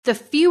The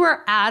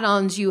fewer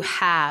add-ons you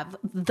have,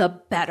 the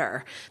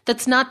better.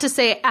 That's not to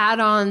say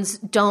add-ons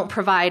don't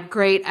provide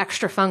great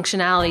extra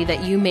functionality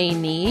that you may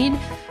need,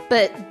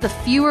 but the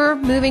fewer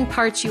moving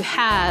parts you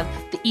have,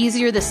 the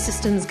easier the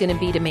system's going to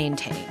be to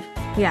maintain.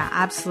 Yeah,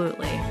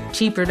 absolutely.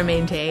 Cheaper to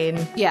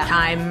maintain,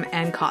 time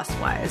and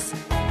cost-wise.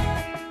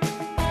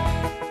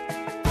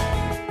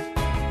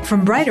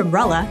 From Bright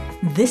Umbrella,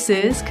 this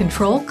is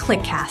Control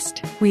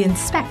ClickCast. We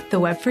inspect the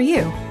web for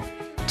you.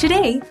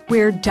 Today,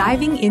 we're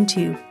diving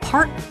into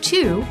part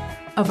 2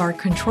 of our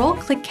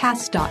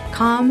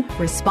ControlClickCast.com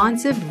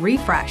responsive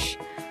refresh,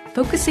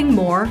 focusing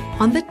more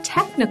on the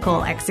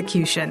technical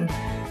execution.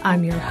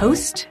 I'm your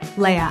host,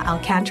 Leah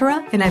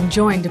Alcantara, and I'm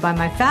joined by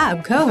my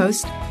fab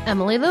co-host,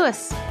 Emily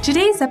Lewis.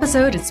 Today's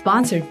episode is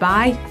sponsored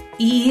by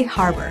EE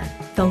Harbor,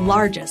 the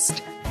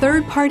largest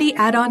third-party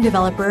add-on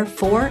developer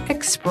for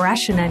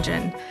Expression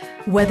Engine.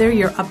 Whether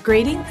you're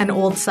upgrading an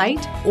old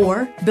site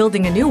or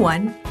building a new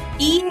one,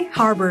 EE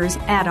Harbor's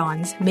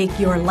add-ons make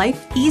your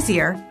life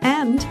easier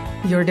and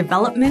your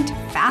development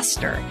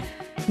faster.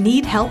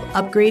 Need help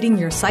upgrading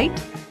your site?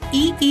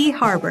 EE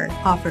Harbor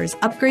offers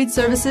upgrade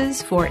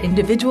services for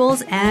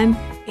individuals and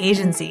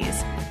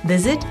agencies.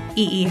 Visit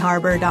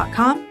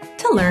eeharbor.com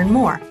to learn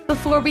more.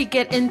 Before we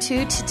get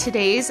into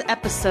today's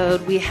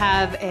episode, we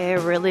have a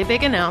really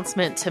big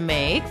announcement to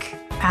make.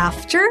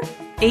 After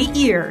 8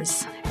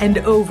 years and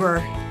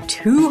over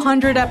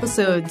 200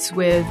 episodes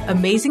with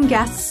amazing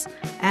guests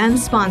and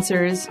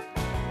sponsors,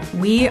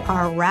 we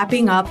are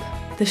wrapping up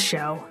the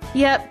show.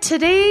 Yep.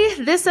 Today,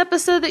 this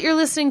episode that you're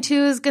listening to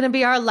is going to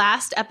be our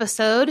last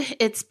episode.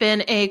 It's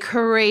been a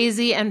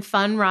crazy and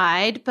fun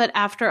ride, but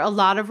after a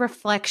lot of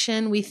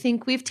reflection, we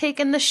think we've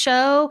taken the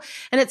show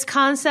and its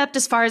concept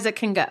as far as it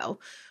can go.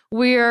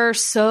 We're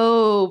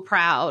so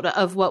proud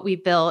of what we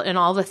built and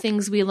all the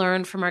things we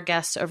learned from our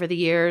guests over the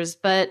years,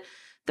 but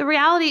the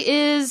reality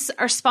is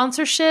our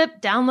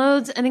sponsorship,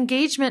 downloads, and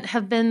engagement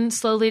have been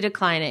slowly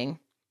declining.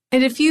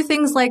 And a few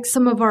things like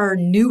some of our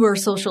newer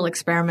social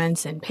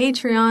experiments in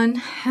Patreon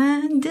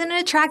didn't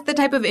attract the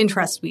type of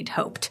interest we'd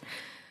hoped.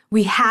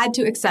 We had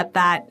to accept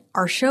that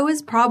our show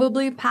is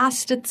probably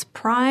past its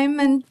prime,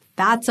 and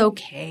that's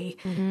okay.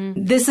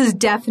 Mm-hmm. This is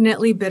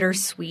definitely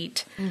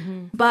bittersweet.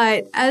 Mm-hmm.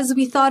 But as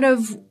we thought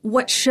of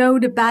what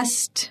showed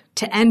best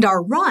to end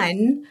our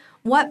run,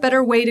 what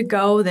better way to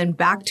go than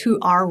back to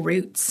our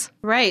roots?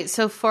 Right.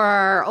 So for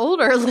our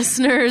older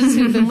listeners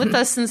who've been with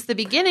us since the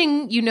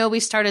beginning, you know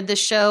we started this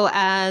show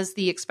as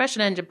the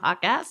Expression Engine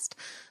podcast.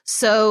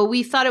 So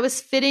we thought it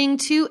was fitting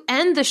to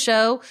end the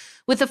show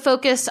with a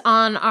focus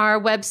on our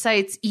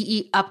website's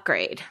EE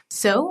upgrade.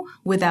 So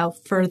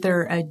without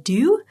further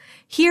ado,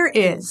 here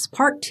is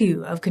part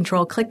 2 of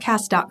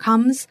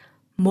ControlClickCast.com's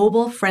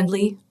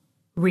mobile-friendly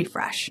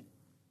refresh.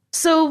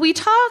 So we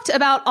talked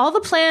about all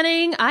the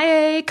planning,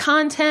 IA,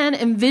 content,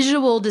 and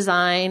visual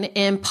design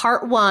in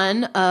part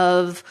 1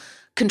 of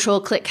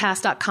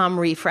ControlClickCast.com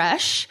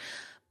refresh.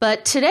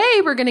 But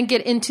today we're going to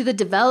get into the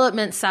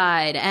development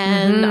side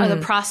and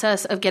the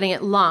process of getting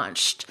it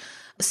launched.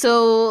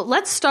 So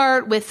let's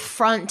start with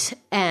front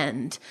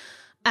end.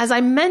 As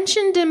I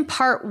mentioned in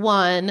part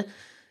 1,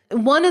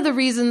 one of the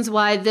reasons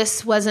why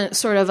this wasn't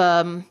sort of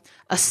a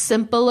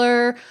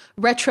simpler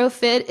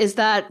retrofit is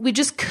that we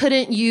just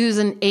couldn't use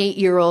an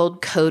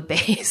 8-year-old code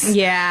base.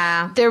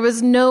 Yeah. There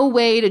was no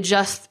way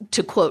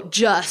to quote,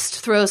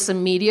 just throw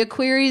some media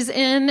queries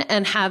in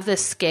and have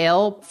this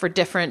scale for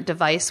different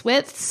device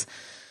widths.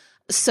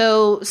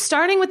 So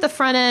starting with the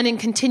front end and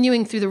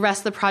continuing through the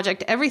rest of the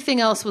project, everything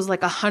else was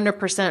like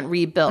 100%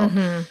 rebuilt.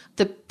 Mm-hmm.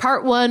 The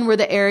part 1 were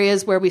the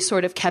areas where we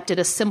sort of kept it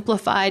a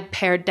simplified,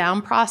 pared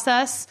down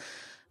process.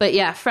 But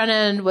yeah, front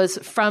end was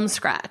from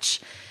scratch.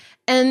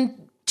 And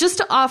just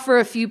to offer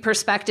a few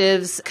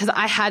perspectives, because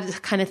I had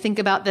to kind of think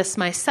about this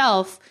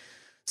myself.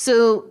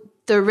 So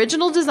the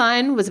original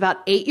design was about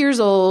 8 years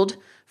old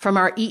from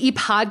our EE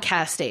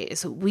podcast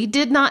days. We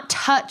did not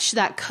touch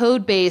that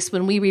code base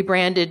when we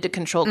rebranded to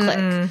Control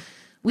Click.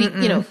 We,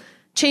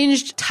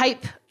 changed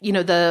type,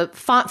 the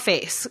font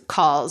face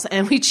calls,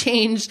 and we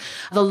changed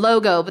the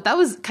logo, but that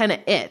was kind of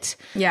it.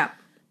 Yeah.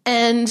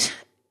 And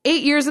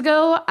 8 years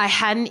ago, I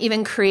hadn't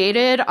even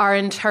created our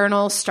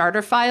internal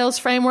starter files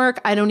framework.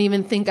 I don't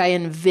even think I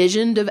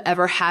envisioned of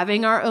ever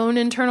having our own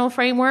internal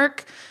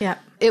framework. Yeah.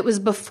 It was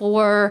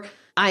before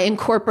I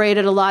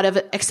incorporated a lot of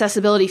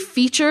accessibility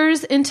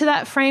features into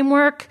that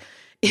framework.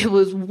 It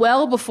was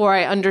well before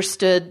I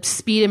understood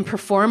speed and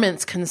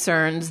performance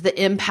concerns,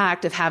 the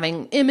impact of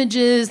having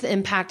images, the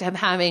impact of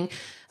having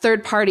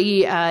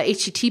third-party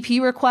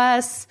HTTP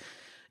requests.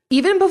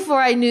 Even before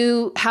I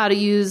knew how to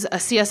use a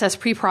CSS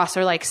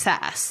preprocessor like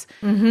Sass,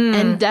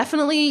 and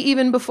definitely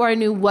even before I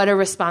knew what a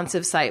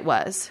responsive site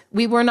was.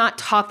 We were not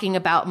talking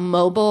about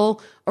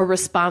mobile or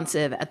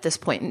responsive at this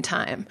point in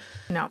time.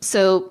 No.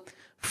 So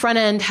front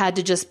end had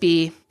to just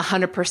be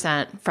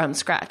 100% from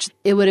scratch.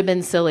 It would have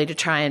been silly to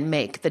try and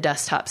make the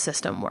desktop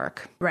system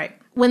work. Right.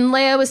 When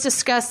Leah was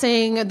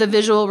discussing the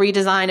visual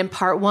redesign in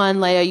part 1,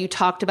 Leah, you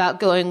talked about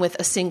going with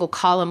a single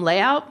column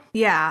layout.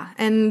 Yeah.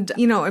 And,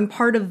 and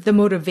part of the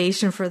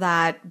motivation for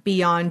that,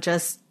 beyond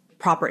just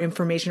proper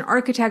information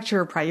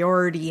architecture,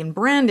 priority, and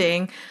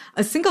branding,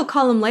 a single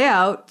column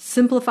layout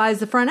simplifies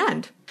the front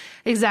end.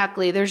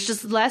 Exactly. There's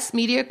just less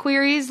media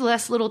queries,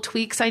 less little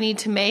tweaks I need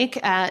to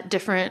make at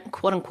different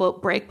quote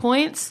unquote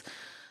breakpoints.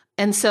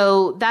 And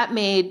so that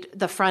made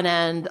the front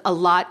end a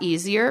lot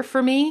easier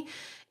for me.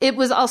 It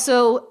was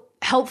also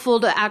helpful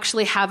to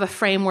actually have a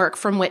framework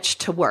from which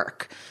to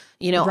work.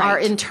 You know, our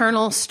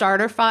internal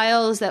starter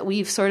files that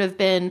we've sort of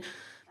been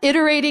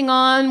iterating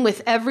on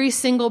with every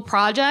single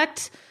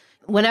project.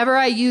 Whenever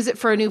I use it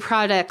for a new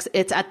project,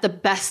 it's at the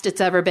best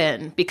it's ever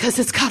been because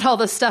it's got all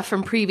the stuff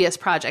from previous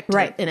project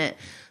in it.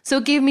 So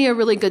it gave me a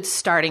really good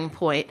starting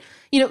point.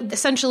 You know,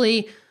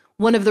 essentially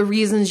one of the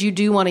reasons you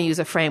do want to use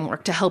a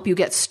framework to help you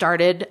get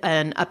started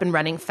and up and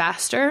running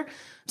faster.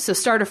 So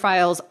starter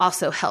files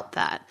also help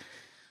that.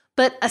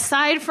 But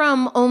aside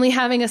from only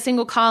having a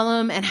single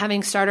column and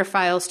having starter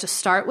files to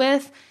start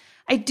with,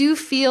 I do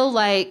feel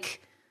like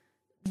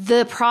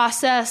the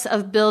process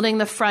of building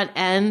the front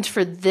end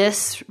for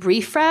this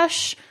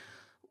refresh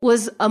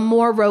was a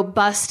more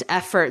robust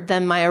effort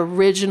than my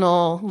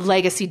original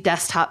legacy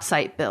desktop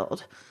site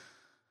build.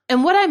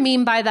 And what I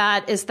mean by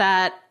that is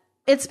that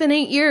it's been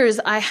 8 years.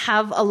 I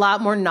have a lot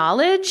more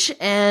knowledge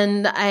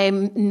and I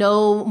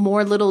know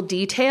more little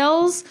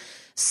details.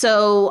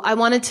 So I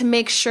wanted to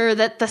make sure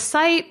that the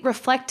site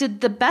reflected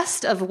the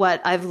best of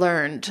what I've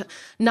learned,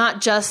 not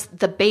just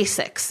the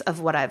basics of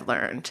what I've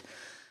learned.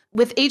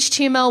 With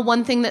HTML,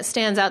 one thing that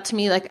stands out to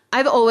me, like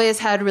I've always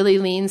had really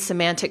lean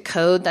semantic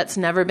code. That's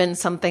never been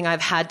something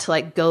I've had to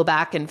like go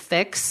back and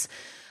fix.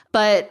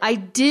 But I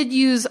did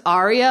use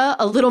ARIA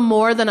a little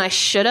more than I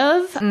should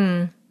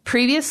have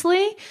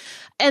previously.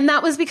 And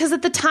that was because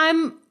at the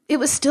time, it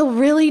was still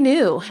really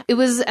new. It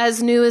was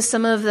as new as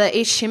some of the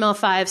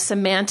HTML5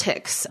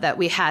 semantics that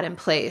we had in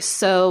place.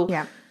 So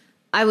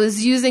I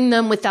was using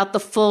them without the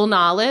full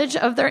knowledge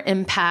of their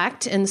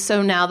impact. And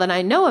so now that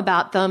I know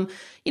about them,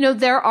 you know,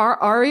 there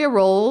are ARIA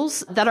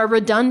roles that are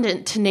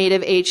redundant to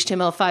native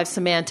HTML5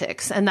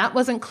 semantics. And that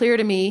wasn't clear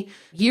to me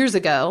years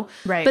ago,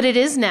 but it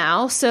is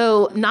now.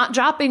 So not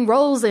dropping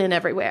roles in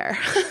everywhere,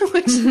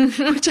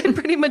 which I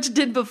pretty much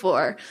did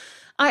before.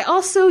 I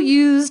also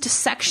used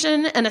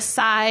section and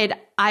aside,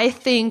 I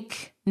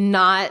think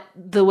not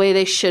the way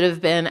they should have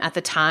been at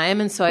the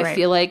time. And so I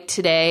feel like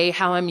today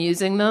how I'm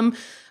using them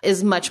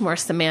is much more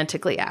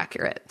semantically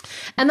accurate.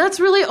 And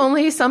that's really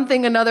only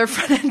something another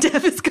front-end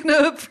dev is going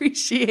to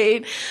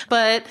appreciate.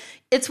 But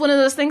it's one of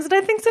those things that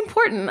I think is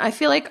important. I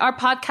feel like our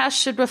podcast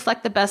should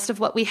reflect the best of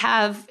what we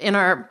have in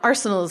our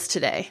arsenals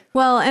today.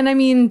 Well, and I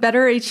mean,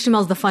 better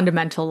HTML is the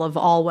fundamental of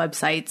all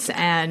websites,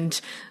 and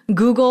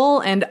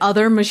Google and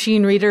other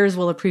machine readers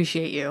will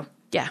appreciate you.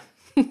 Yeah.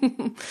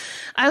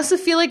 I also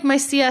feel like my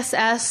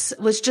CSS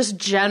was just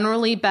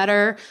generally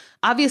better.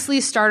 Obviously,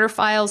 Starter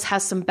Files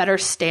has some better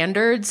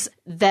standards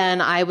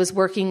than I was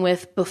working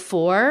with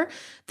before.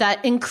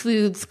 That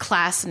includes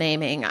class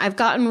naming. I've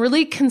gotten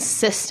really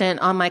consistent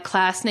on my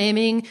class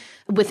naming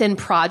within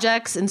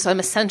projects. And so I'm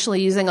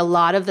essentially using a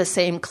lot of the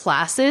same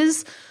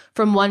classes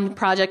from one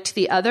project to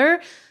the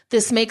other.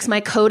 This makes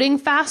my coding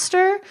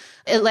faster.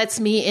 It lets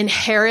me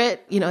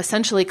inherit,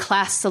 essentially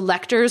class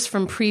selectors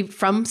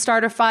from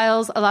Starter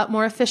Files a lot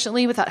more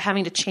efficiently without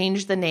having to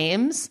change the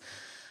names.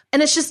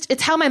 And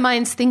it's how my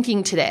mind's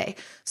thinking today.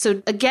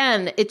 So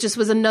again, it just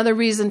was another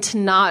reason to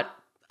not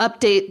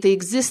update the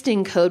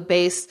existing code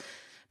base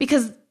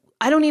because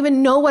I don't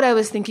even know what I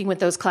was thinking with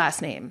those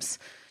class names.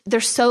 They're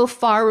so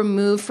far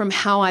removed from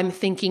how I'm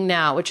thinking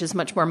now, which is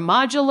much more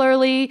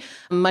modularly,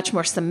 much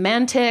more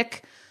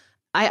semantic.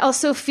 I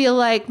also feel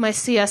like my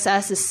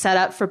CSS is set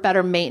up for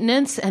better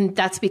maintenance, and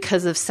that's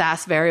because of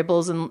Sass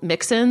variables and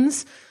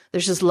mix-ins.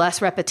 There's just less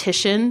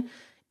repetition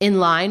in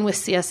line with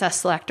CSS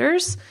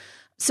selectors.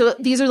 So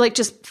these are like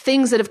just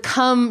things that have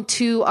come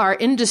to our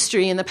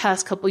industry in the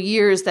past couple of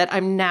years that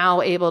I'm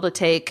now able to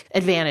take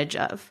advantage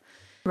of.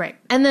 Right.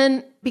 And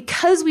then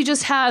because we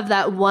just have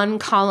that one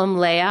column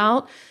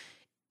layout,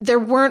 there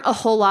weren't a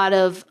whole lot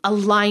of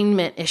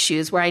alignment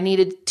issues where I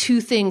needed two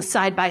things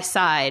side by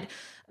side,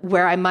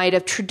 where I might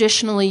have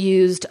traditionally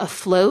used a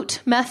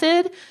float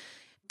method.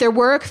 There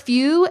were a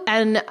few,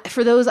 and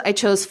for those, I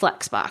chose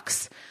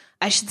Flexbox.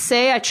 I should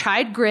say I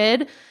tried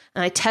Grid,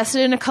 and I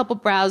tested it in a couple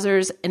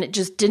browsers, and it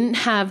just didn't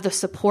have the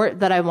support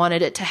that I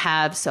wanted it to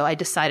have, so I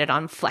decided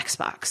on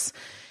Flexbox.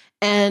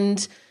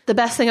 And the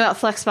best thing about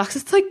Flexbox,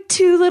 it's like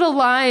 2 little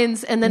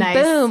lines, and then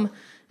boom,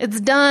 it's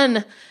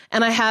done.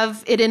 And I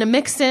have it in a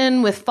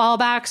mix-in with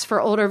fallbacks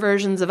for older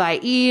versions of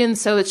IE, and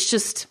so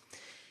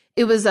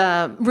it was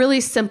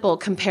really simple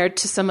compared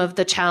to some of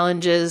the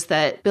challenges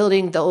that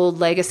building the old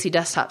legacy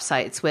desktop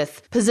sites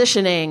with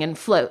positioning and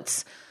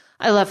floats.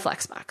 I love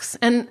Flexbox.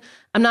 And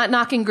I'm not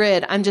knocking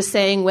Grid. I'm just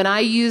saying when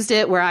I used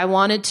it where I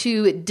wanted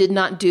to, it did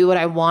not do what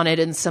I wanted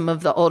in some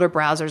of the older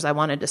browsers I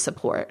wanted to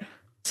support.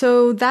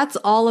 So that's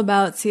all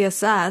about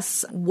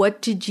CSS.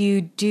 What did you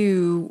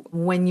do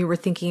when you were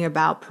thinking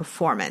about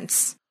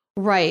performance?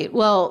 Right.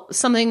 Well,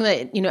 something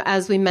that,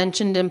 as we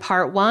mentioned in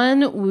part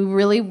 1, we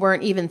really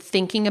weren't even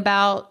thinking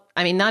about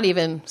I mean, not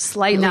even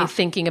slightly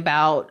thinking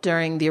about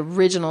during the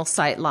original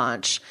site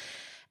launch.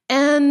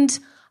 And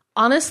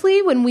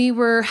honestly, when we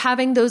were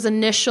having those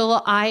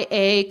initial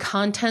IA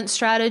content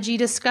strategy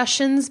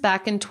discussions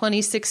back in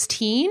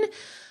 2016,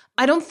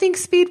 I don't think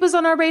speed was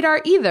on our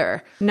radar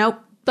either. Nope.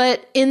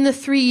 But in the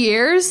 3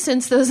 years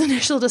since those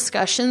initial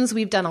discussions,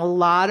 we've done a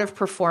lot of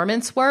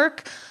performance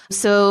work.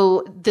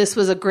 So this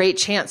was a great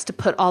chance to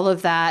put all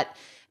of that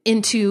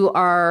into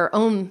our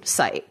own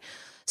site.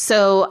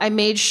 So I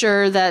made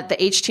sure that the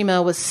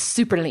HTML was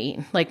super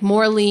lean, like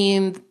more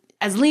lean,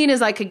 as lean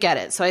as I could get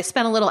it. So I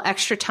spent a little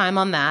extra time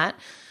on that.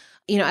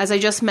 You know, as I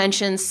just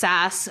mentioned,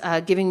 Sass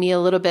giving me a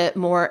little bit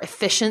more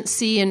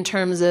efficiency in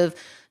terms of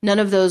none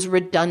of those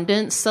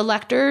redundant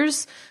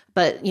selectors,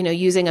 but, you know,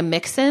 using a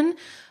mix-in.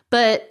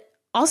 But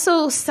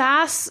also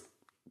Sass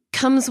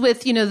comes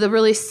with, you know, the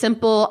really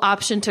simple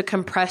option to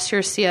compress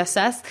your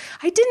CSS.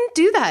 I didn't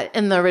do that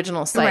in the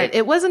original site. Right.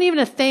 It wasn't even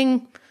a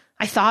thing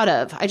I thought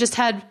of. I just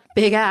had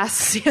big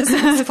ass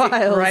CSS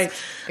files. Right.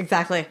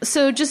 Exactly.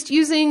 So just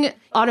using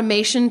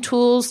automation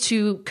tools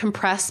to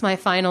compress my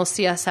final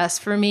CSS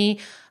for me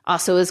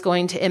also is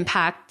going to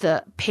impact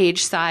the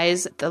page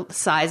size, the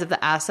size of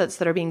the assets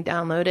that are being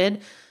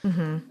downloaded.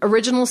 Mm-hmm.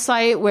 Original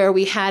site where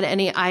we had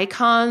any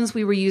icons,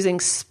 we were using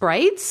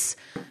sprites,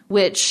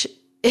 which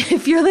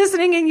if you're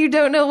listening and you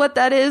don't know what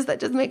that is, that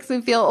just makes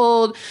me feel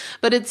old.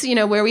 But it's, you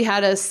know, where we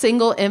had a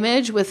single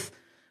image with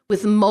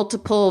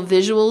multiple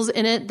visuals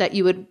in it that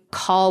you would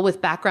call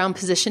with background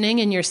positioning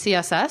in your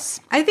CSS.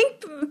 I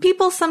think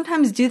people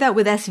sometimes do that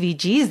with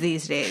SVGs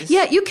these days.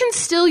 Yeah, you can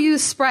still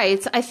use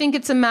sprites. I think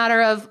it's a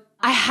matter of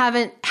I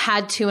haven't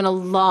had to in a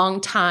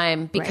long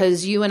time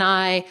because you and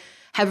I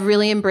have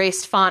really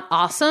embraced Font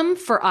Awesome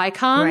for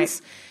icons.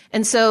 Right.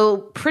 And so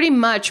pretty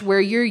much where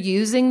you're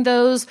using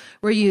those,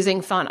 we're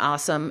using Font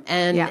Awesome.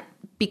 And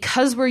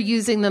because we're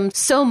using them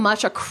so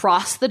much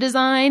across the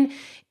design,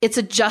 it's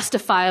a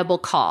justifiable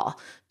call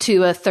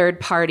to a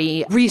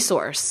third-party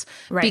resource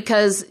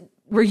because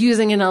we're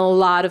using it in a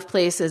lot of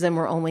places and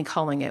we're only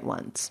calling it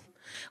once.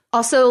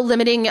 Also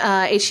limiting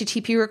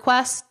HTTP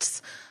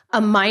requests. A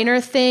minor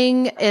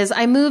thing is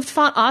I moved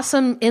Font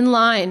Awesome in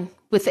line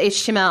with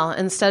HTML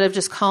instead of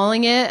just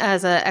calling it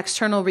as an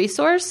external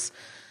resource.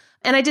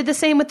 And I did the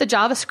same with the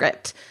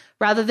JavaScript.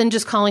 Rather than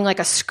just calling like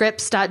a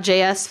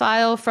scripts.js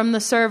file from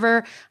the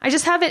server, I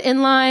just have it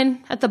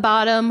inline at the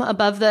bottom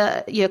above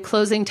the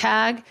closing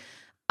tag.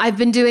 I've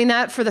been doing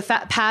that for the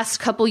past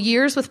couple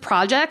years with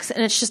projects,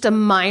 and it's just a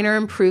minor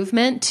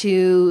improvement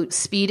to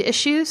speed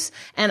issues.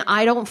 And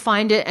I don't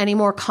find it any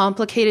more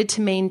complicated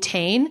to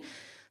maintain.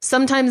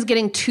 Sometimes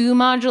getting too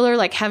modular,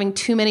 like having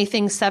too many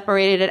things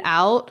separated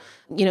out,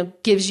 you know,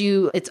 gives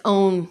you its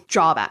own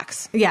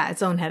drawbacks. Yeah,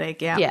 its own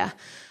headache. Yeah. Yeah.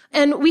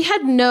 And we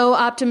had no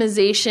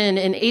optimization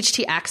in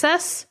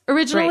htaccess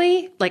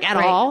originally, like at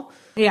all.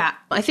 Yeah.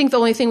 I think the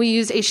only thing we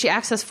used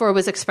htaccess for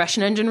was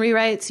expression engine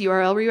rewrites,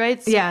 URL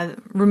rewrites. Yeah,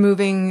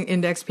 removing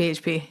index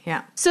PHP.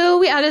 Yeah. So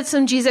we added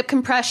some gzip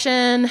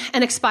compression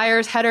and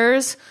expires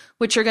headers,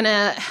 which are going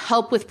to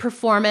help with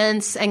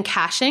performance and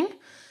caching.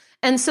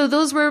 And so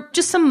those were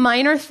just some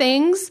minor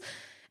things.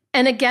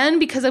 And again,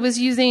 because I was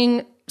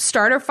using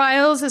starter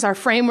files as our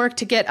framework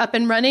to get up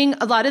and running,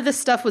 a lot of this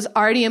stuff was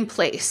already in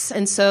place.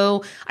 And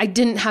so I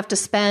didn't have to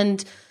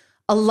spend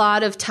a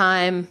lot of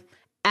time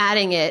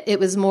adding it. It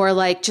was more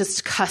like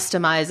just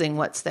customizing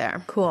what's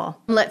there. Cool.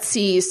 Let's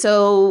see.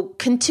 So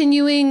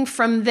continuing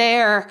from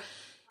there,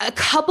 a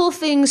couple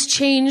things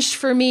changed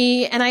for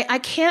me. And I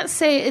can't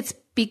say it's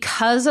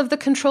because of the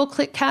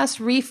Control-Click-Cast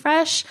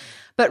refresh,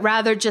 but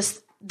rather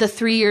just the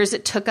 3 years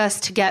it took us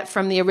to get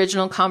from the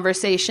original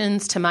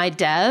conversations to my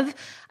dev.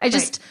 I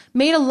just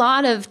made a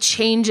lot of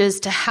changes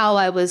to how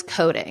I was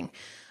coding.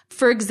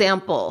 For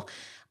example,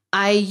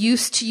 I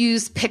used to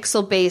use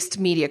pixel-based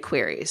media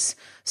queries.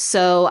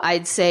 So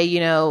I'd say, you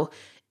know,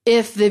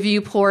 if the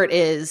viewport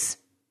is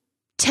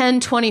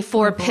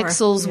 1024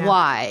 pixels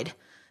wide,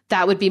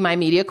 that would be my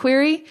media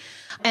query.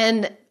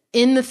 And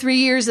in the 3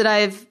 years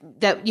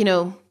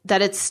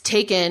that it's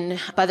taken,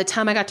 by the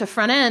time I got to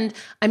front end,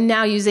 I'm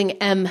now using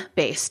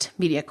M-based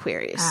media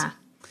queries.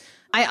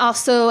 I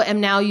also am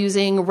now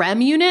using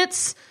rem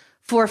units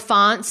for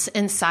fonts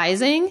and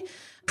sizing.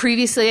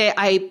 Previously,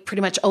 I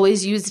pretty much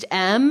always used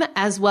M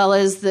as well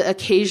as the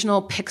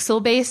occasional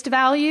pixel-based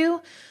value.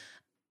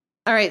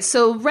 All right,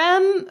 so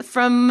rem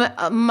from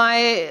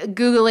my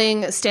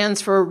Googling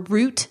stands for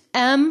root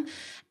M.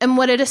 And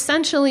what it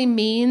essentially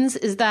means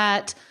is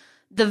that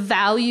the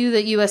value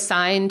that you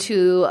assign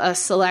to a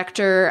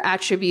selector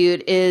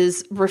attribute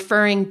is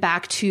referring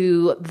back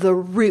to the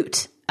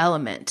root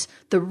element,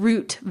 the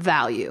root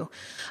value.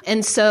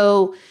 And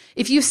so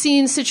if you've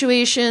seen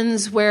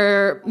situations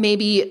where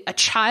maybe a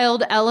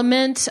child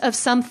element of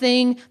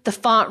something, the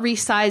font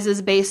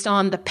resizes based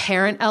on the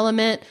parent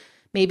element,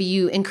 maybe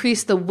you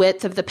increase the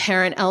width of the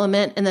parent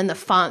element and then the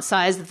font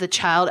size of the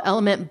child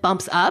element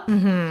bumps up,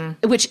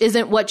 which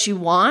isn't what you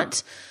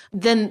want,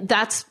 then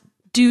that's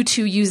due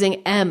to using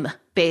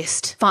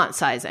M-based font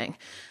sizing.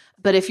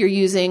 But if you're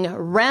using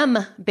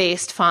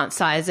rem-based font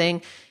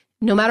sizing,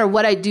 no matter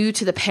what I do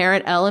to the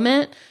parent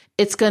element,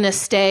 it's going to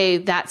stay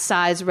that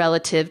size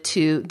relative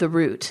to the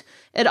root.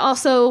 It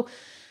also,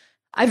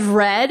 I've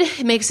read,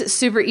 it makes it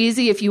super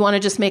easy if you want to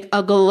just make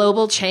a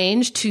global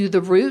change to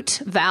the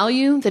root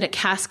value, then it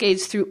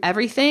cascades through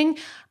everything.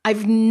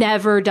 I've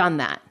never done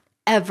that,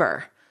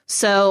 ever.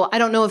 So I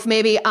don't know if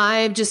maybe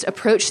I've just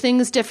approached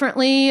things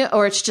differently,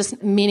 or it's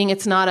just meaning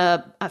it's not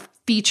a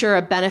feature,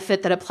 a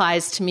benefit that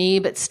applies to me,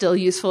 but still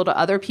useful to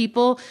other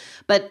people.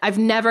 But I've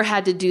never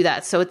had to do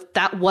that. So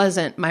that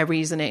wasn't my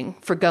reasoning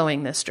for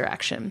going this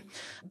direction.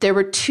 There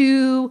were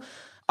 2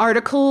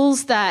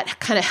 articles that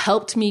kind of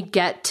helped me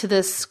get to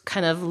this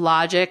kind of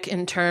logic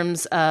in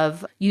terms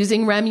of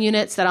using REM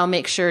units that I'll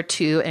make sure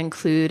to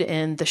include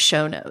in the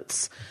show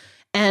notes.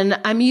 And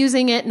I'm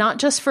using it not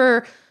just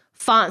for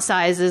font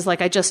sizes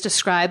like I just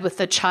described with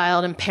the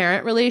child and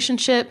parent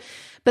relationship,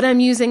 but I'm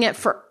using it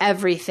for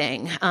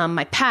everything.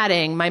 My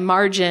padding, my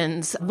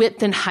margins,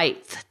 width and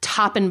height,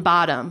 top and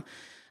bottom.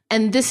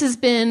 And this has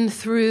been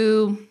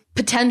through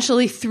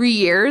potentially 3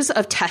 years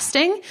of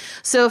testing.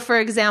 So for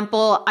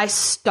example, I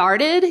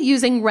started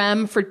using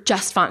REM for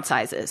just font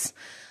sizes.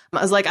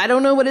 I was like, I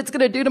don't know what it's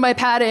going to do to my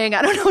padding.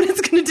 I don't know what it's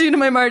going to do to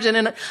my margin.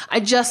 And I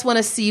just want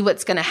to see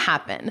what's going to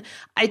happen.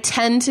 I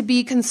tend to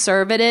be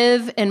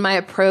conservative in my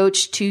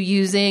approach to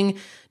using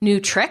new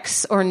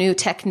tricks or new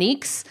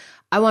techniques.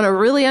 I want to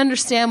really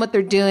understand what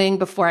they're doing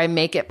before I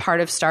make it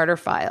part of starter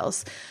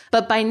files.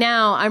 But by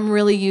now, I'm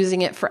really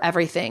using it for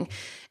everything.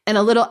 And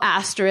a little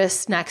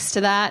asterisk next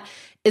to that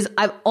is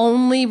I've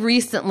only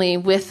recently,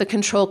 with the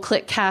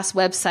Control-Click-Cast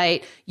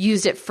website,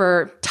 used it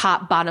for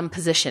top-bottom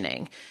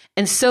positioning.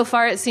 And so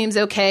far it seems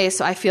okay,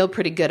 so I feel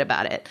pretty good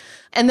about it.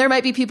 And there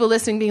might be people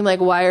listening being like,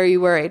 why are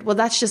you worried? Well,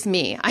 that's just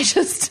me.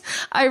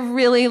 I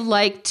really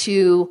like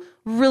to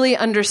really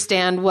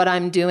understand what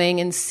I'm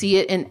doing and see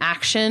it in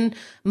action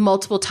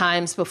multiple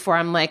times before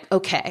I'm like,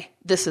 okay,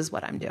 this is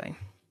what I'm doing.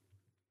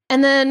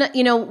 And then,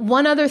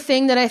 one other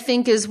thing that I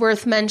think is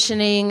worth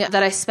mentioning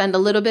that I spend a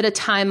little bit of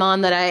time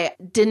on that I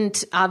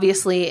didn't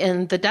obviously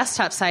in the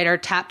desktop site are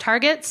tap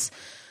targets.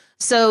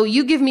 So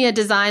you give me a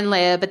design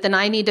layer, but then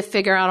I need to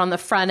figure out on the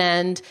front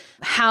end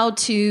how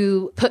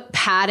to put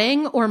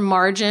padding or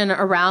margin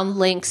around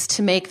links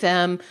to make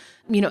them,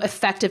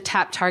 effective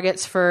tap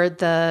targets for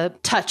the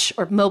touch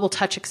or mobile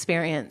touch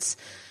experience.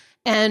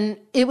 And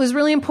it was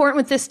really important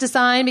with this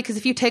design because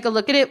if you take a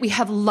look at it, we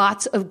have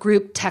lots of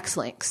group text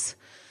links.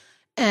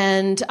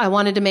 And I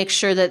wanted to make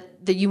sure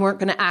that you weren't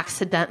going to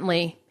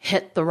accidentally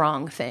hit the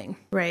wrong thing.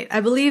 Right.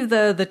 I believe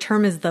the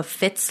term is the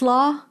Fitts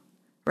law,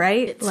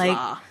 right? Fitts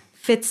law.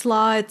 Fitts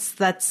law,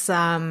 that's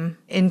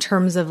in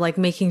terms of like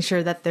making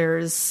sure that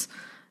there's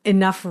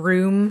enough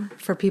room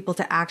for people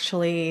to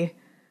actually...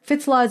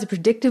 Fitts law is a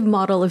predictive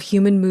model of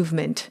human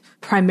movement,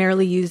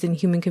 primarily used in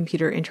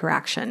human-computer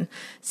interaction.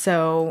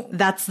 So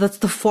that's the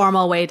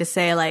formal way to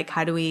say, like,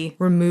 how do we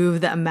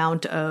remove the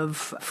amount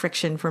of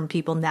friction from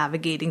people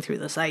navigating through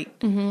the site?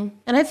 Mm-hmm.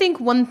 And I think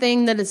one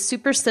thing that is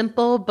super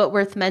simple but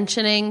worth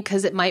mentioning,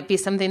 because it might be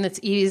something that's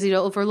easy to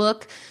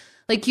overlook,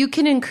 like you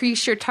can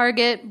increase your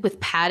target with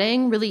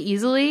padding really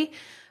easily,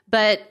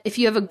 but if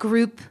you have a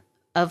group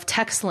of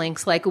text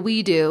links like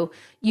we do,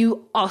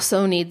 you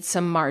also need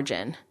some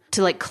margin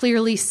to like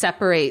clearly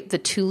separate the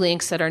 2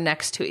 links that are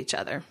next to each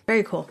other.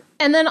 Very cool.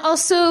 And then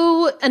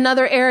also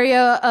another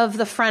area of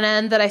the front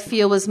end that I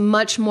feel was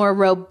much more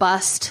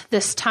robust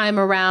this time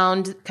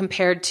around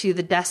compared to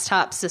the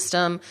desktop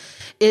system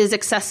is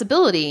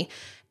accessibility.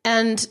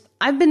 And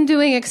I've been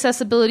doing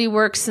accessibility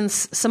work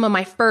since some of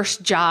my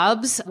first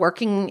jobs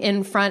working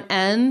in front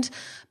end,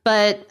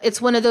 but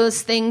it's one of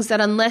those things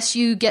that unless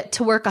you get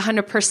to work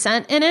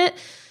 100% in it,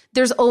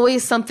 there's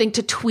always something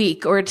to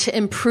tweak or to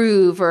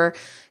improve or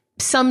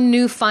some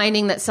new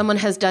finding that someone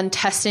has done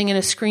testing in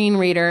a screen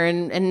reader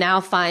and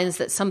now finds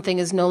that something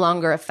is no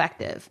longer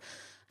effective.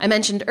 I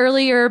mentioned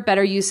earlier,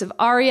 better use of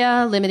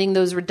ARIA, limiting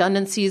those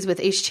redundancies with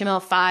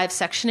HTML5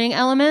 sectioning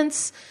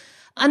elements.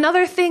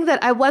 Another thing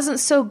that I wasn't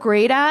so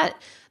great at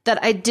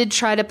that I did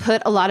try to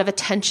put a lot of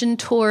attention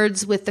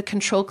towards with the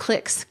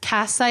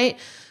Control-Click-Cast site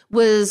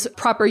was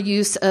proper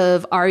use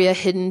of ARIA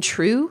hidden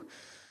true.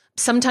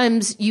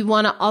 Sometimes you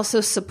want to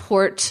also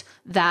support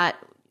that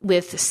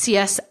with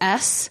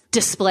CSS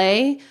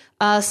display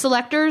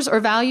selectors or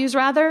values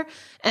rather,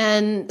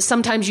 and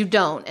sometimes you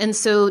don't. And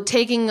so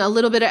taking a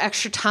little bit of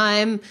extra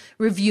time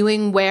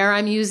reviewing where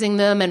I'm using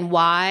them and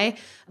why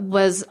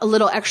was a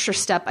little extra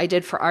step I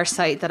did for our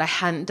site that I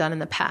hadn't done in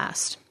the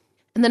past.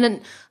 And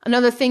then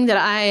another thing that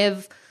I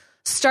have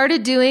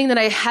started doing that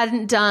I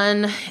hadn't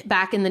done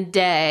back in the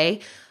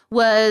day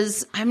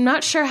was, I'm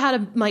not sure how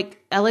to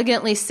like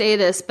elegantly say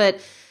this, but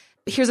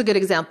here's a good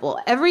example.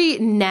 Every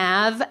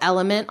nav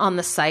element on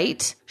the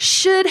site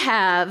should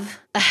have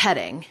a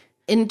heading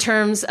in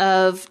terms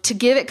of to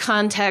give it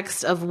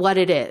context of what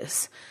it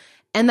is.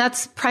 And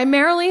that's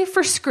primarily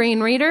for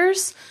screen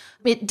readers.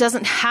 It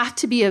doesn't have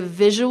to be a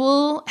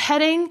visual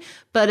heading,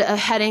 but a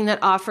heading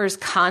that offers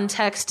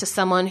context to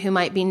someone who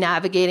might be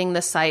navigating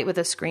the site with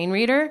a screen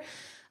reader.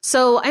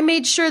 So I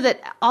made sure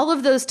that all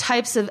of those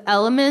types of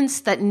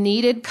elements that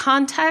needed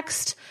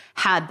context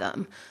had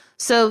them.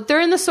 So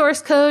they're in the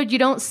source code. You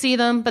don't see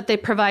them, but they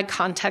provide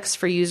context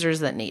for users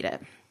that need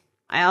it.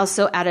 I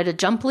also added a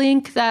jump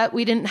link that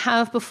we didn't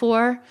have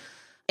before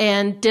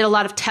and did a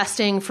lot of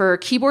testing for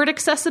keyboard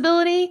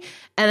accessibility.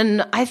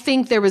 And I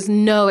think there was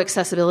no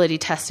accessibility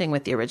testing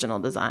with the original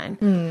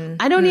design.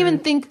 I don't even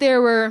think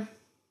there were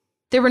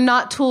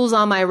not tools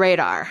on my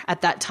radar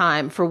at that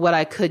time for what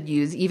I could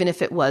use, even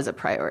if it was a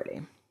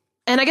priority.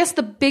 And I guess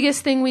the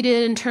biggest thing we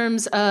did in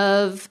terms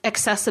of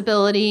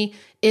accessibility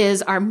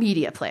is our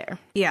media player.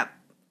 Yeah.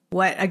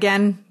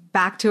 Again,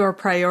 back to our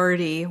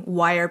priority.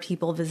 Why are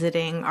people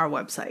visiting our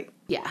website?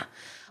 Yeah.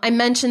 I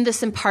mentioned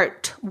this in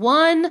part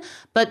 1,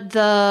 but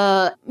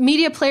the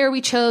media player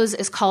we chose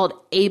is called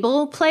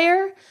Able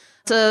Player.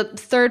 It's a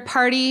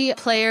third-party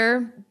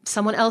player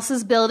someone else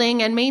is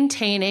building and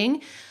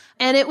maintaining.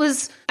 And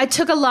I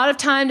took a lot of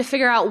time to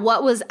figure out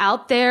what was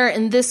out there,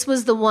 and this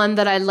was the one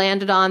that I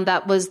landed on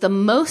that was the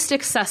most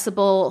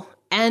accessible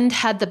and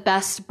had the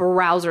best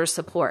browser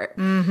support.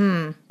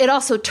 It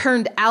also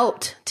turned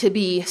out to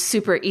be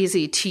super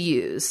easy to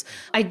use.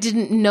 I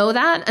didn't know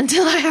that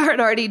until I had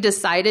already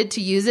decided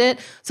to use it.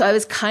 So I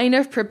was kind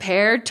of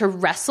prepared to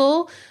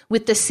wrestle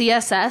with the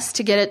CSS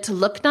to get it to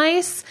look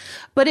nice,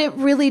 but it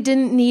really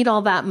didn't need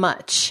all that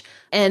much.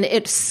 And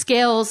it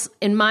scales,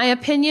 in my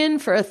opinion,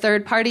 for a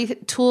third-party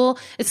tool,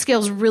 it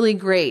scales really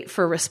great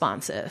for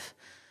responsive.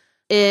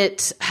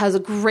 It has a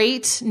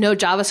great no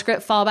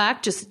JavaScript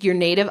fallback, just your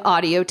native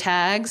audio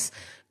tags,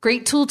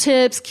 great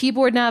tooltips,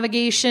 keyboard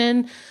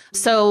navigation.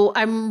 So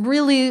I'm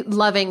really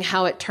loving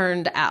how it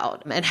turned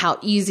out and how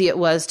easy it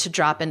was to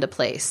drop into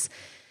place.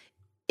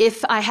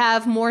 If I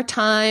have more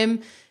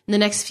time in the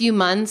next few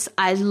months,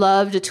 I'd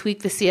love to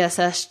tweak the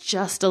CSS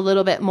just a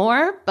little bit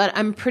more, but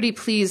I'm pretty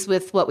pleased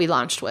with what we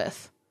launched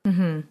with.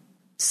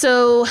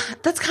 So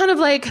that's kind of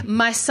like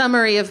my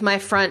summary of my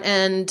front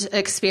end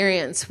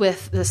experience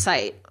with the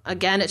site.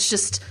 Again, it's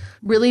just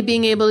really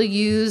being able to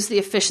use the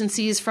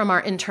efficiencies from our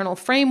internal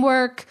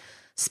framework,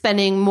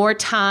 spending more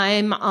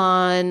time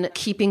on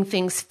keeping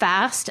things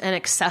fast and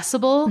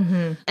accessible,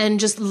 and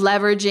just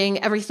leveraging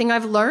everything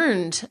I've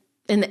learned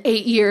in the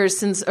 8 years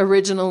since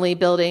originally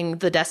building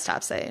the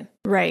desktop site.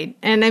 Right.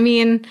 And I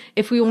mean,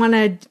 if we want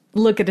to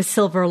look at a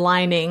silver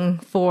lining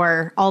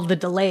for all the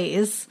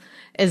delays,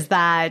 is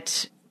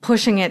that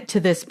pushing it to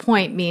this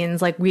point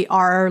means like we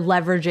are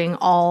leveraging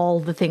all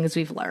the things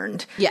we've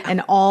learned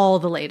and all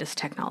the latest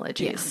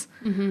technologies.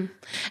 And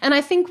I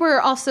think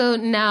we're also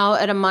now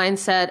at a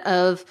mindset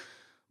of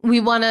we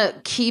want to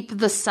keep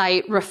the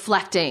site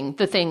reflecting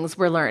the things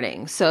we're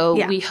learning.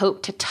 So we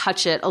hope to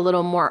touch it a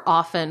little more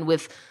often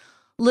with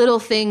little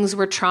things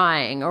we're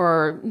trying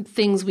or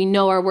things we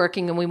know are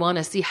working and we want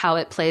to see how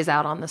it plays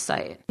out on the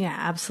site. Yeah,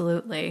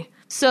 absolutely.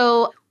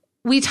 So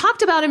we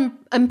talked about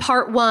in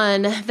part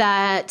 1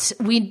 that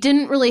we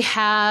didn't really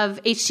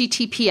have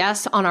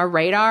HTTPS on our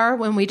radar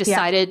when we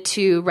decided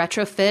to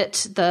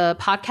retrofit the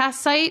podcast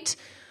site,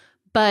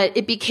 but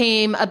it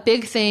became a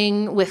big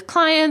thing with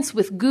clients,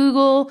 with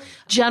Google,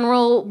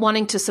 general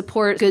wanting to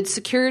support good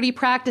security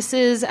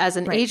practices as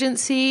an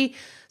agency.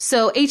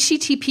 So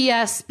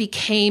HTTPS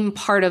became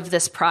part of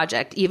this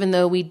project, even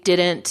though we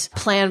didn't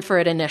plan for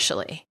it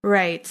initially.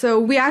 Right. So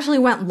we actually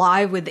went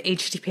live with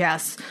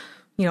HTTPS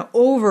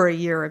over a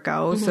year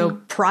ago, so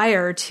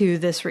prior to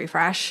this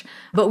refresh,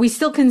 but we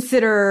still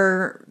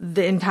consider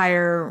the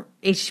entire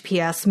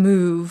HTTPS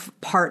move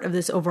part of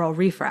this overall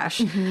refresh.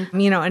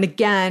 And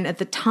again, at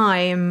the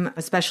time,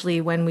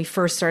 especially when we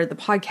first started the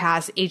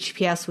podcast,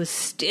 HTTPS was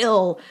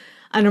still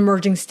an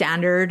emerging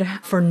standard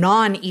for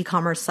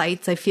non-e-commerce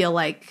sites. I feel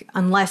like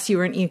unless you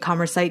were an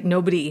e-commerce site,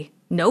 nobody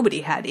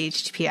had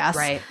HTTPS.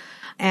 Right.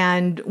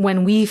 And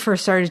when we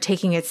first started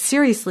taking it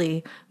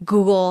seriously,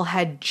 Google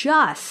had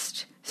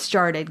just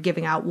started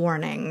giving out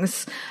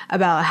warnings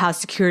about how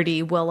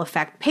security will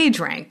affect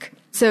PageRank.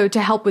 So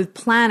to help with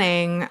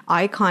planning,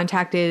 I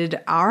contacted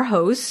our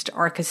host,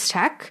 Arcus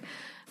Tech,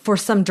 for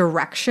some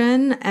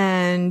direction,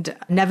 and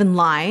Nevin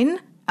Line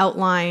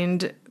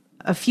outlined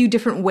a few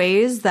different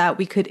ways that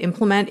we could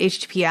implement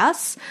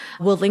HTTPS.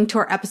 We'll link to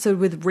our episode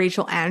with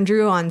Rachel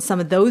Andrew on some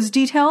of those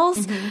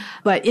details.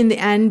 But in the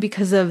end,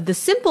 because of the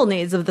simple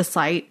needs of the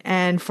site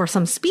and for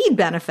some speed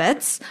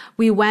benefits,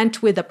 we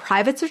went with a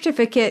private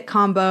certificate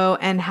combo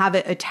and have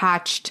it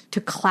attached to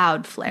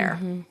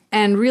Cloudflare.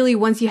 And really,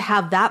 once you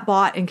have that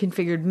bought and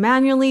configured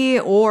manually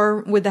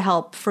or with the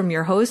help from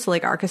your host,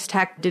 like Arcus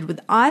Tech did with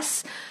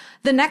us,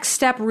 the next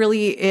step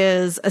really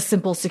is a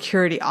simple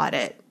security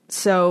audit.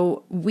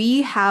 So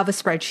we have a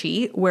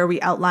spreadsheet where we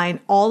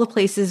outline all the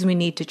places we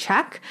need to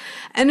check,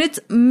 and it's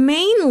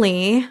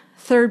mainly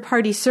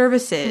third-party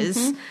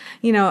services.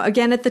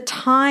 Again, at the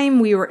time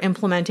we were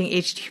implementing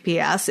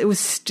HTTPS, it was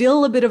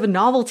still a bit of a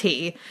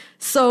novelty.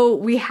 So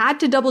we had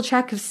to double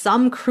check if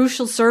some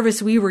crucial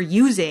service we were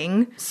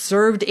using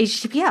served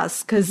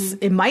HTTPS, because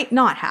it might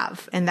not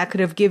have, and that could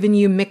have given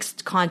you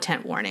mixed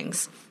content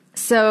warnings.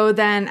 So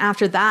then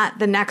after that,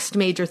 the next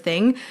major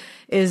thing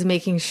is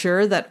making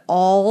sure that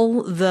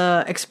all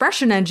the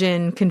expression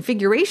engine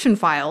configuration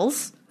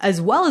files, as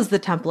well as the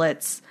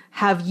templates,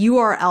 have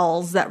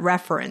URLs that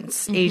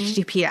reference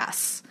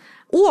HTTPS.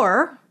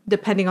 Or,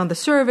 depending on the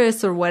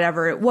service or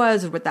whatever it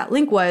was or what that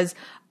link was,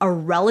 a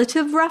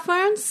relative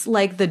reference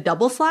like the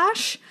double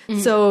slash.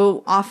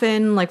 So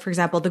often, like for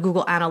example, the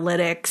Google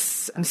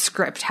Analytics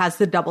script has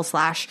the double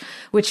slash,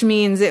 which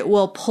means it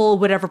will pull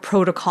whatever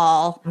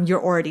protocol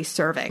you're already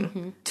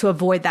serving to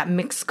avoid that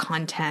mixed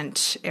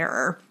content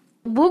error.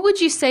 What would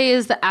you say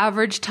is the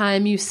average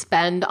time you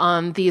spend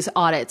on these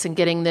audits and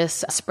getting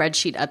this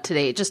spreadsheet up to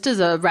date, just as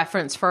a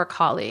reference for our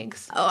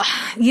colleagues?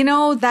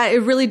 That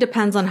it really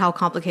depends on how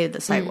complicated the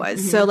site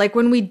was. So like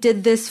when we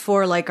did this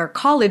for like our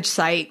college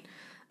site,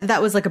 that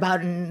was like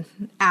about an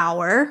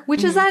hour,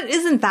 which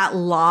isn't that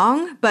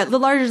long, but the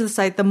larger the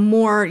site, the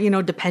more,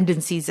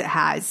 dependencies it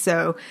has.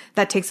 So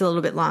that takes a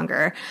little bit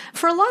longer.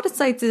 For a lot of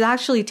sites, it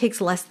actually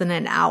takes less than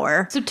an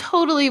hour. So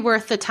totally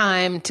worth the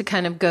time to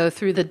kind of go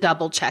through the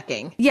double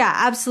checking. Yeah,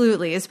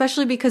 absolutely.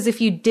 Especially because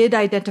if you did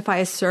identify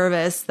a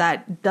service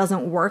that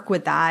doesn't work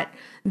with that,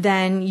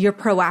 then you're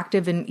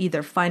proactive in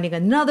either finding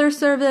another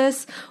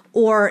service,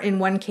 or in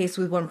one case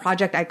with one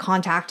project, I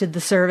contacted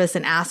the service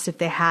and asked if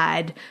they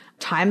had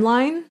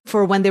timeline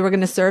for when they were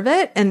going to serve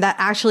it. And that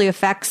actually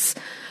affects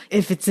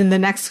if it's in the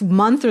next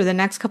month or the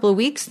next couple of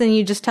weeks, then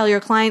you just tell your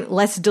client,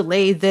 let's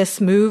delay this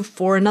move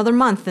for another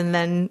month. And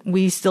then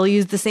we still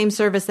use the same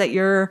service that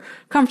you're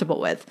comfortable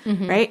with,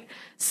 right?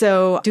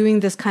 So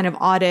doing this kind of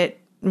audit,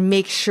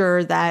 make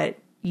sure that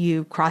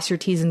you cross your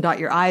T's and dot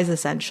your I's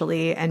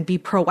essentially, and be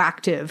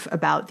proactive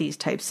about these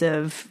types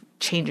of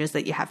changes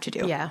that you have to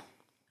do. Yeah.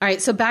 All right.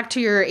 So back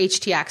to your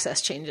HT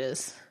access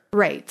changes.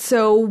 Right.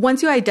 So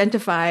once you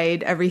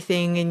identified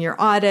everything in your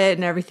audit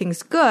and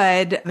everything's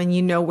good and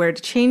you know where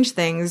to change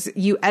things,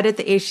 you edit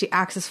the HT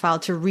access file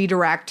to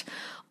redirect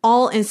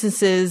all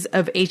instances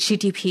of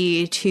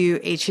HTTP to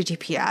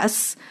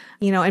HTTPS,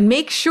 and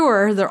make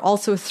sure they're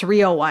also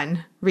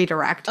 301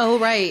 redirect. Oh,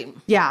 right.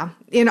 Yeah.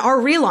 In our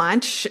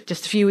relaunch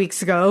just a few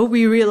weeks ago,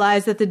 we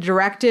realized that the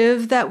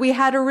directive that we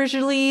had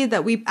originally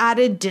that we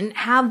added didn't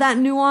have that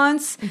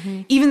nuance,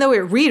 even though it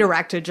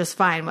redirected just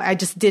fine. I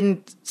just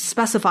didn't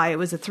specify it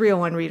was a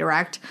 301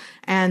 redirect,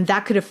 and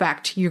that could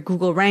affect your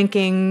Google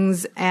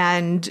rankings.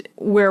 And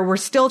where we're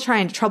still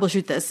trying to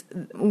troubleshoot this,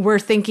 we're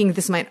thinking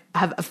this might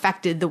have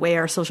affected the way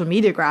our social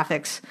media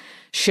graphics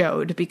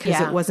showed, because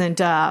it wasn't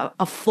a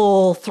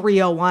full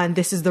 301.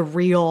 This is the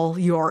real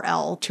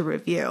URL to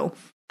review.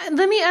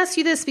 Let me ask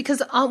you this,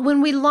 because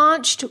when we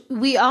launched,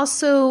 we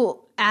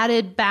also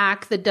added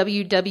back the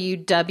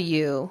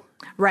www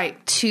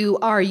to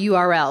our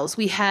URLs.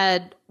 We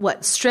had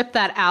stripped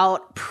that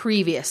out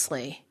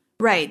previously.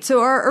 Right. So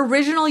our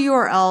original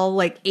URL,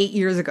 like 8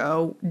 years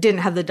ago,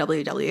 didn't have the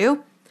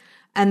www.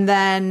 And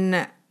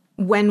then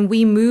when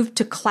we moved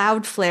to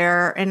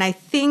Cloudflare, and I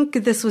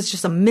think this was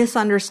just a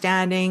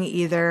misunderstanding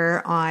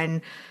either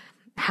on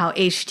how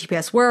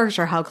HTTPS works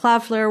or how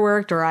Cloudflare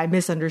worked, or I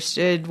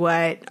misunderstood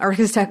what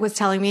Architect was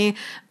telling me,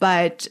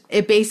 but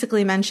it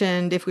basically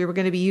mentioned if we were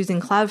going to be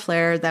using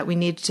Cloudflare that we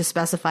needed to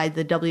specify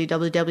the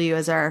www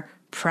as our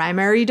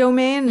primary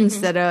domain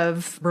instead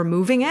of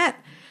removing it.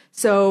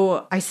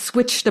 So I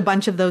switched a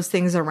bunch of those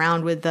things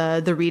around with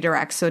the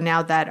redirect. So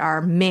now that our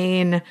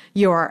main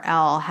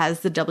URL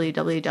has the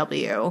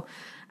www.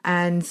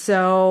 And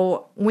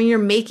so when you're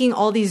making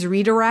all these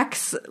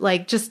redirects,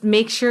 like just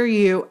make sure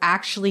you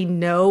actually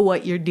know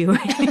what you're doing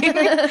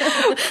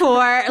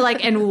for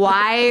and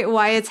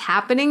why it's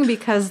happening,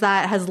 because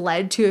that has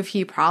led to a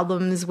few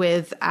problems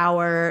with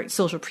our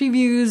social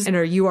previews and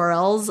our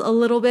URLs a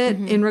little bit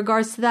in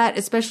regards to that,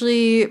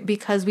 especially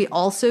because we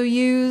also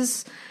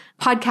use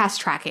podcast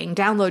tracking,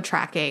 download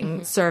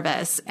tracking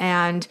service,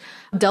 and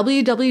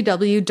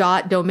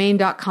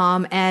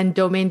www.domain.com and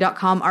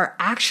domain.com are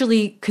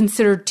actually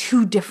considered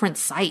two different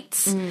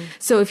sites.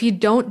 So if you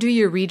don't do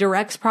your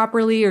redirects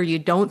properly, or you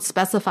don't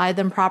specify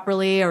them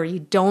properly, or you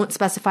don't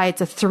specify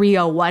it's a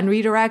 301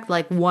 redirect,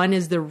 like one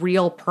is the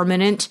real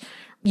permanent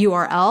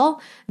URL,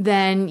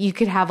 then you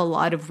could have a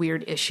lot of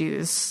weird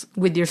issues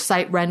with your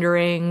site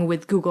rendering,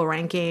 with Google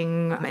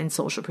ranking, and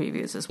social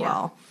previews as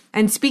well.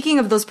 And speaking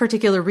of those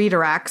particular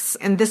redirects,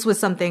 and this was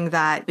something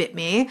that bit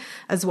me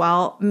as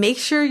well, make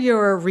sure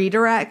your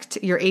redirect,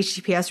 your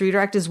HTTPS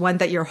redirect, is one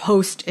that your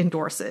host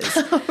endorses.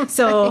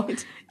 So,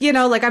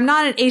 I'm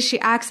not an HT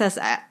access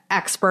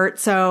expert.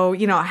 So,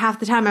 half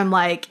the time I'm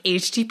like,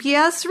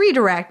 HTTPS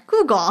redirect,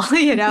 Google,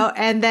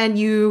 and then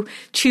you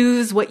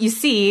choose what you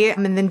see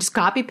and then just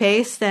copy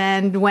paste.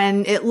 And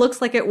when it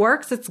looks like it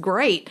works, it's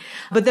great.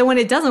 But then when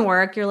it doesn't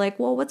work, you're like,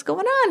 well, what's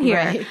going on here?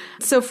 Right.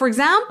 So for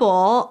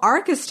example,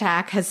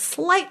 Architect has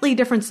slightly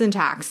different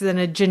syntax than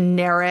a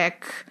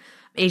generic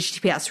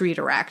HTTPS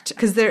redirect,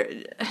 because they're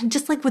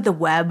just like with the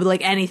web,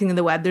 like anything in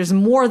the web, there's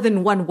more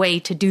than one way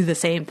to do the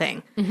same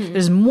thing.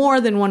 There's more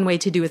than one way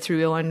to do a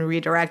 301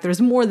 redirect.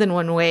 There's more than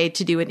one way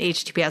to do an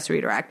HTTPS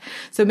redirect.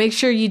 So make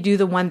sure you do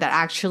the one that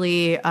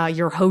actually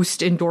your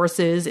host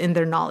endorses in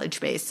their knowledge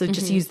base. So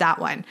just use that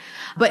one.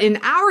 But in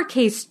our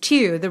case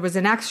too, there was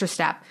an extra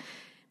step.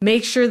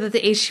 make sure that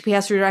the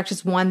HTTPS redirect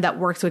is one that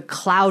works with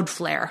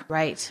Cloudflare.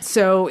 Right.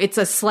 So it's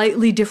a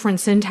slightly different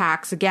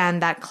syntax. Again,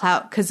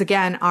 because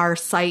again, our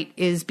site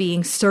is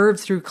being served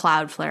through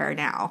Cloudflare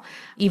now.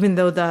 Even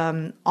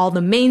though all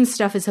the main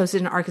stuff is hosted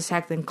in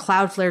Architect, then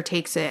Cloudflare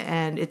takes it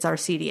and it's our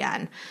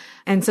CDN.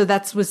 And so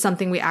that was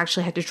something we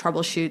actually had to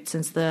troubleshoot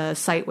since the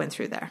site went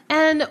through there.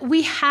 And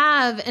we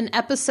have an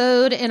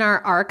episode in our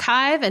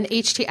archive, an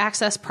HT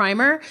Access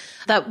primer,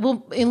 that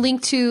we'll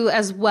link to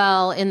as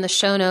well in the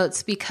show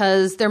notes,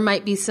 because there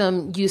might be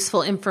some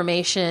useful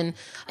information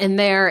in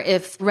there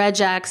if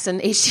regex and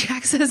HT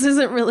Access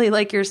isn't really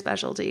like your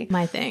specialty.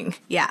 My thing.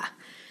 Yeah.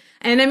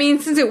 And I mean,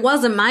 since it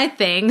wasn't my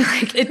thing,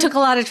 it took a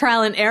lot of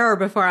trial and error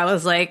before I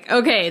was like,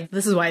 okay,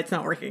 this is why it's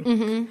not working.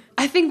 Mm-hmm.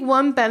 I think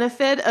one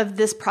benefit of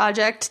this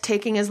project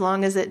taking as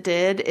long as it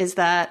did is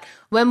that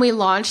when we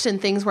launched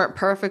and things weren't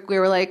perfect, we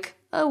were like,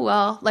 oh,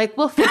 well, like,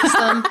 we'll fix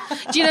them.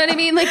 Do you know what I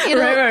mean? Like,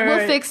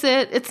 we'll fix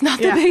it. It's not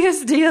the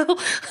biggest deal.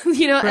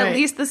 At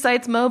least the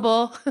site's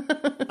mobile.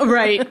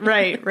 Right.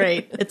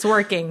 It's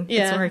working.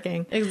 Yeah, it's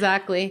working.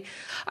 Exactly.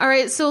 All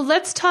right. So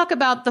let's talk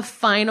about the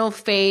final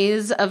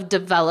phase of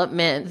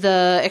development,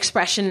 the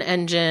expression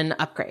engine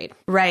upgrade.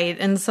 Right.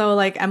 And so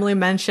like Emily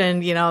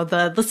mentioned,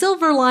 the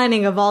silver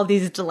lining of all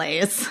these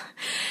delays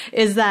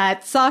is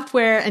that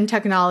software and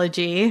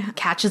technology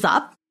catches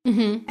up.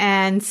 Mm-hmm.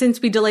 And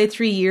since we delayed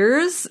 3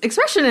 years,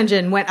 Expression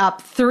Engine went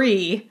up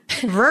 3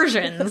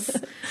 versions.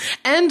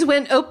 And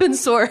went open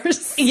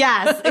source.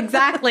 Yes,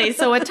 exactly.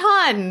 So a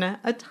ton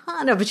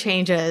of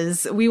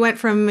changes. We went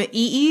from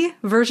EE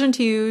version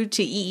 2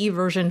 to EE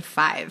version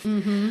 5.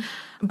 Mm-hmm.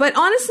 But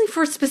honestly,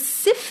 for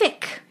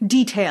specific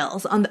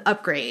details on the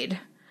upgrade,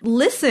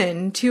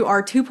 listen to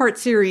our 2-part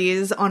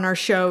series on our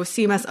show,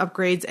 CMS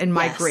Upgrades and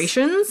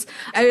Migrations.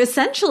 I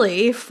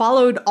essentially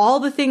followed all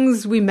the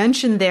things we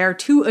mentioned there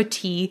to a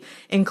T,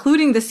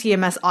 including the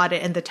CMS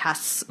audit and the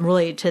tests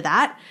related to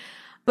that.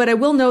 But I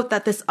will note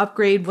that this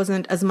upgrade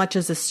wasn't as much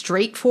as a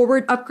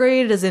straightforward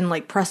upgrade, as in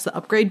like press the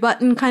upgrade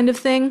button kind of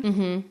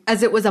thing,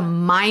 as it was a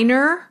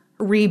minor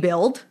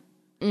rebuild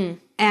and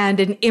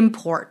an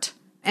import.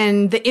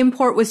 And the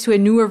import was to a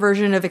newer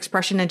version of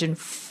Expression Engine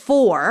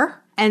 4.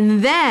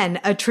 And then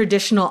a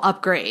traditional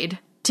upgrade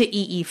to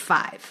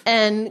EE5.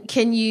 And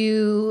can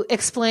you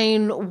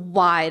explain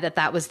why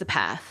that was the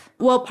path?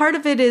 Well, part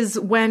of it is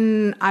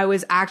when I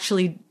was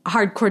actually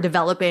hardcore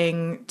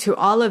developing to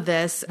all of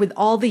this, with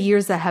all the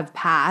years that have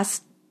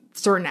passed,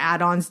 certain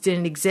add-ons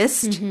didn't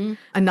exist. Mm-hmm.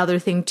 Another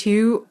thing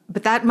too,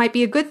 but that might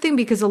be a good thing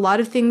because a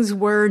lot of things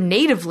were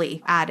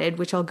natively added,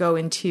 which I'll go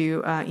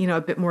into,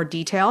 a bit more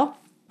detail.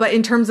 But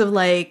in terms of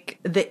like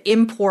the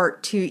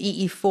import to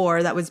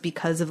EE4, that was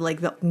because of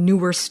like the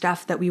newer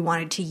stuff that we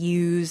wanted to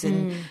use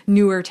and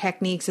newer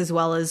techniques, as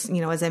well as,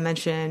 as I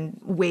mentioned,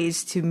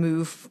 ways to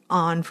move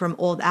on from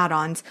old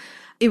add-ons.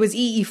 It was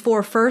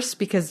EE4 first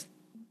because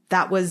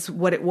that was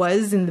what it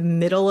was in the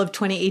middle of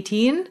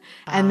 2018.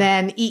 And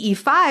then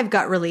EE5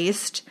 got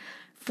released.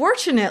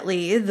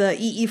 Fortunately, the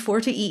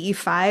EE4 to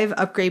EE5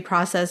 upgrade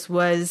process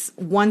was,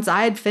 once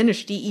I had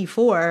finished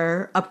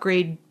EE4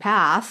 upgrade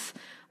path,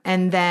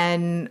 and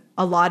then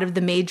a lot of the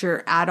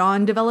major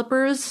add-on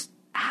developers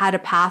had a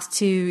path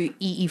to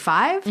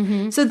EE5.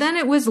 Mm-hmm. So then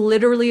it was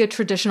literally a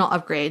traditional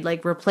upgrade,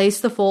 like replace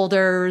the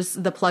folders,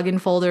 the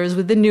plugin folders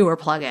with the newer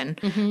plugin.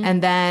 Mm-hmm.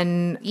 And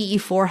then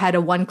EE4 had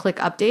a one-click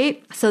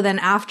update. So then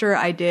after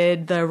I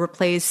did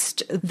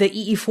replaced the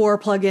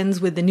EE4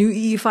 plugins with the new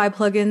EE5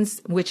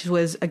 plugins, which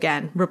was,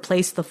 again,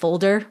 replace the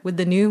folder with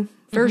the new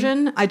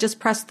version, I just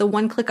pressed the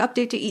one-click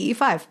update to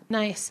EE5.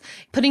 Nice.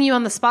 Putting you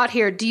on the spot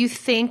here, do you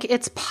think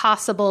it's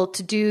possible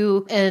to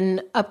do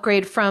an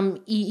upgrade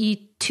from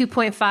EE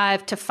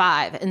 2.5 to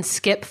 5 and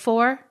skip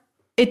 4?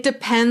 It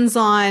depends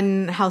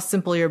on how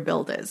simple your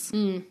build is.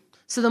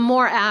 So the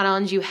more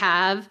add-ons you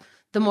have,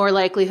 the more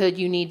likelihood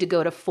you need to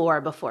go to 4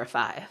 before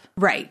 5.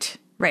 Right.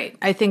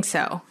 I think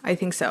so.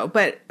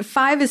 But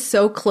 5 is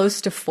so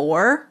close to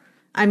 4.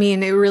 I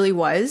mean, it really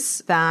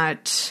was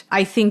that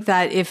I think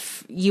that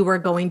if you were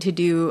going to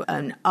do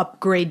an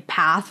upgrade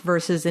path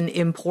versus an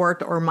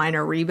import or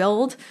minor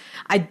rebuild,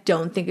 I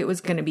don't think it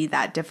was going to be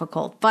that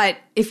difficult. But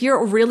if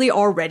you're really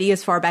already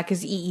as far back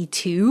as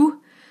EE2,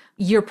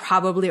 you're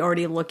probably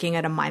already looking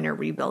at a minor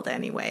rebuild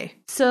anyway.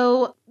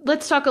 So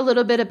let's talk a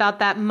little bit about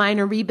that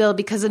minor rebuild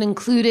because it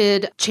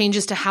included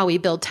changes to how we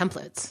build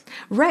templates.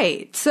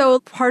 Right. So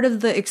part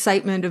of the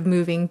excitement of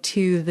moving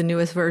to the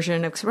newest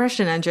version of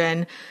Expression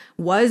Engine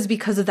was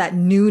because of that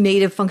new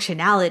native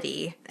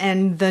functionality,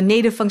 and the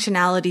native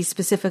functionality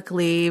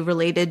specifically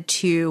related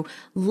to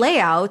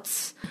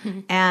layouts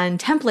and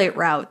template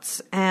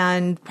routes.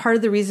 And part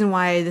of the reason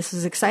why this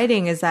is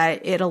exciting is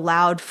that it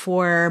allowed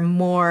for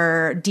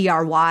more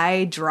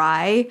DIY,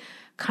 dry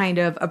kind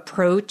of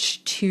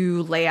approach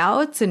to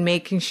layouts and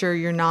making sure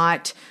you're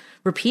not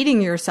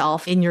repeating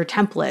yourself in your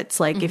templates.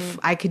 Like if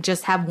I could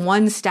just have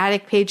one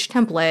static page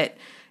template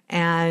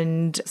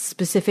and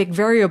specific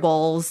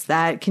variables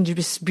that can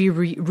just be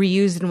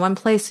reused in one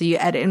place. So you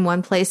edit in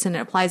one place and it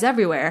applies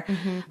everywhere.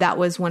 That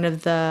was one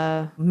of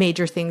the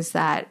major things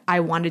that I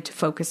wanted to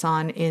focus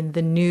on in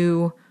the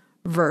new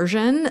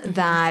version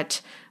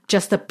that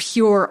just the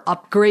pure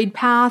upgrade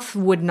path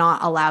would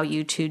not allow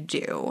you to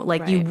do.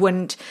 Like you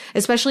wouldn't,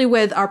 especially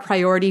with our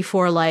priority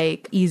for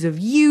like ease of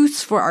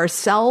use for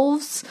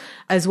ourselves,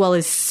 as well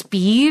as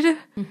speed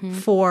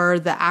for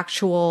the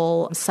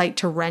actual site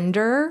to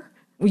render,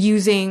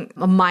 using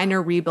a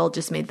minor rebuild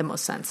just made the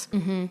most sense.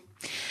 And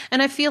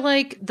I feel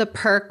like the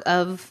perk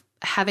of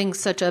having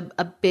such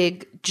a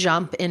big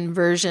jump in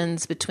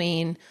versions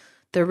between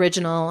the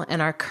original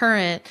and our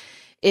current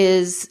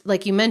is,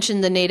 like you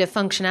mentioned, the native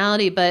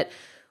functionality, but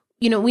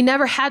you know, we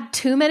never had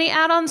too many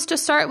add-ons to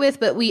start with,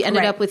 but we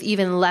ended up with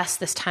even less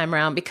this time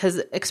around because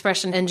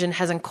Expression Engine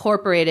has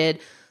incorporated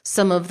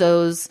some of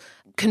those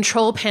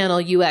control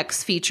panel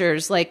UX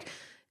features. Like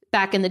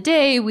back in the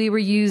day, we were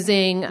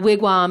using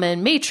Wigwam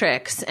and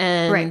Matrix,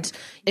 and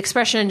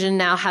Expression Engine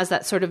now has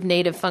that sort of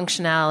native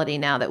functionality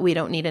now that we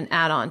don't need an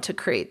add-on to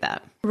create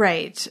that.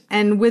 Right.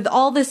 And with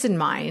all this in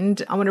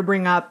mind, I want to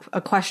bring up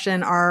a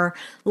question our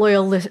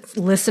loyal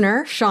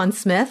listener, Sean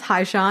Smith.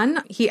 Hi,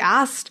 Sean. He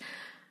asked,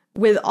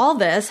 with all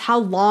this, how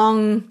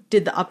long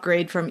did the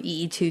upgrade from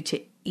EE2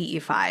 to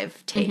EE5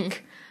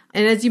 take?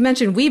 And as you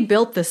mentioned, we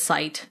built the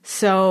site,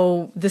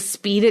 so the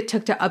speed it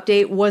took to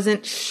update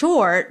wasn't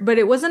short, but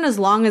it wasn't as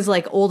long as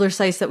like older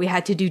sites that we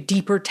had to do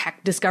deeper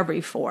tech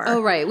discovery for.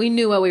 Oh, right. We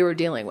knew what we were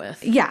dealing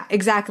with. Yeah,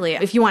 exactly.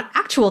 If you want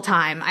actual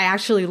time, I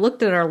actually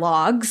looked at our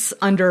logs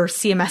under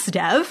CMS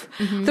Dev,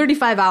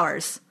 35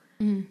 hours.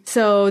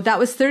 So that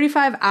was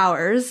 35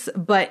 hours,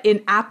 but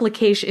in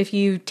application, if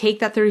you take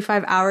that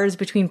 35 hours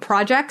between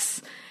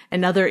projects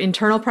and other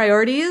internal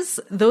priorities,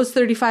 those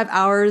 35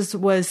 hours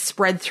was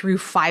spread through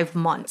 5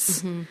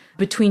 months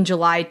between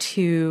July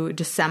to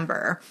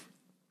December.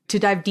 To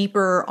dive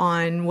deeper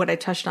on what I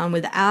touched on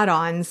with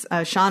add-ons,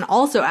 Sean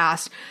also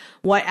asked,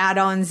 what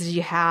add-ons did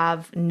you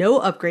have no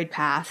upgrade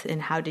path,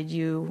 and how did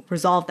you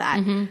resolve that?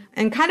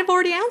 And kind of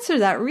already answered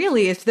that,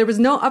 really. If there was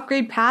no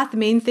upgrade path, the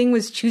main thing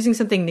was choosing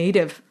something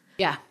native.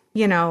 Yeah.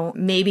 You know,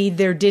 maybe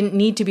there didn't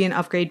need to be an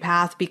upgrade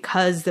path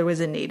because there was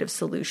a native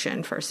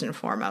solution first and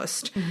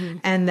foremost.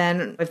 And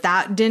then if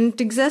that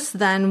didn't exist,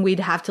 then we'd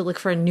have to look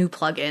for a new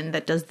plugin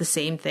that does the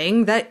same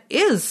thing that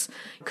is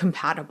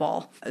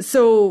compatible.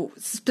 So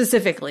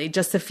specifically,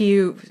 just a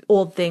few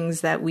old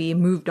things that we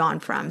moved on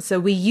from. So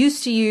we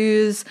used to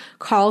use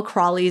Carl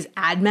Crawley's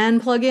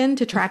Adman plugin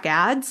to track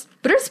ads,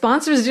 but our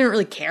sponsors didn't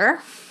really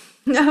care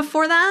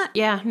for that.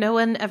 Yeah, no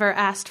one ever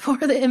asked for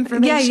the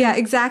information. Yeah,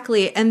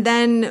 exactly. And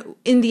then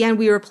in the end,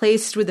 we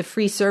replaced with a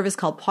free service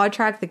called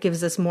PodTrack that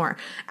gives us more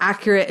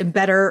accurate and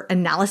better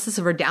analysis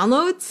of our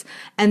downloads.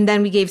 And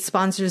then we gave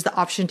sponsors the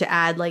option to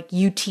add like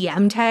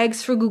UTM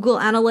tags for Google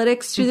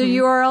Analytics to their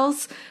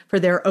URLs for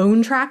their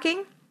own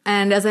tracking.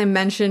 And as I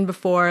mentioned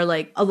before,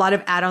 like a lot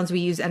of add-ons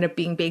we use end up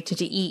being baked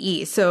into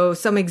EE. So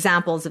some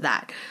examples of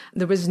that.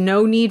 There was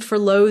no need for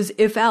Lowe's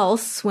if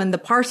else when the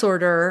parse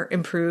order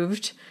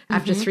improved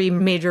after 3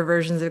 major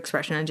versions of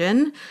Expression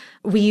Engine.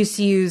 We used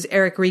to use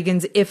Eric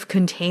Regan's if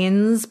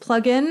contains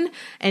plugin,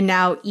 and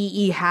now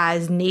EE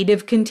has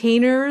native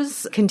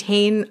containers,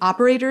 contain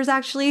operators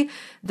actually,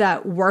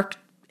 that work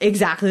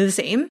exactly the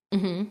same.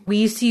 We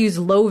used to use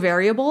low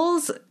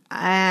variables,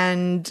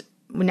 and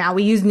now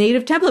we use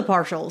native template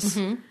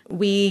partials.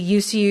 We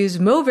used to use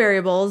Mo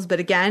variables, but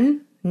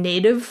again,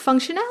 native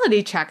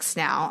functionality checks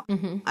now.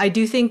 I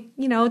do think,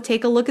 you know,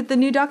 take a look at the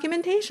new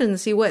documentation,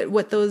 see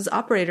what those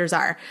operators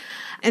are.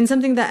 And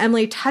something that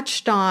Emily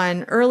touched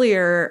on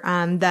earlier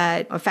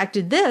that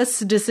affected this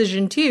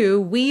decision too,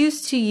 we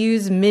used to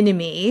use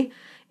Minimi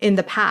in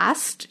the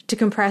past to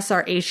compress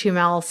our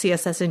HTML,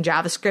 CSS, and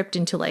JavaScript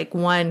into like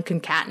one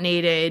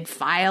concatenated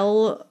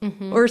file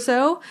or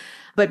so.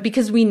 But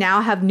because we now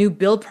have new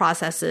build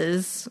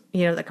processes,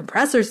 you know, that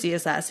compress our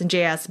CSS and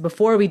JS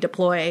before we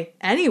deploy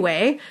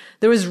anyway,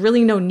 there was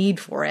really no need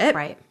for it.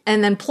 Right.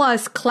 And then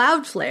plus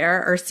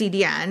Cloudflare or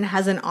CDN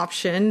has an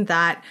option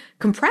that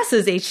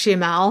compresses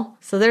HTML,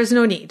 so there's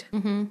no need.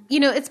 You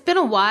know, it's been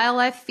a while,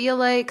 I feel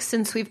like,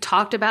 since we've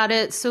talked about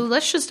it. So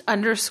let's just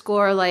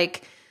underscore,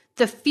 like,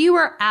 the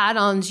fewer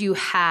add-ons you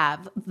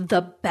have,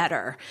 the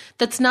better.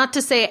 That's not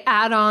to say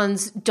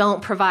add-ons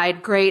don't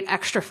provide great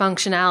extra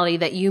functionality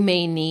that you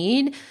may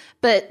need,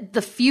 but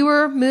the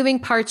fewer moving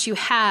parts you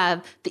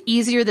have, the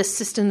easier the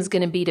system's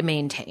going to be to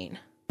maintain.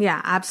 Yeah,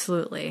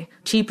 absolutely.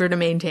 Cheaper to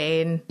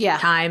maintain,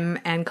 time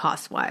and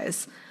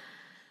cost-wise.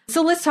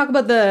 So let's talk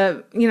about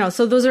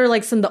so those are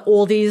like some of the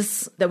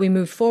oldies that we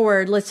moved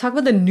forward. Let's talk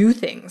about the new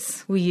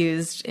things we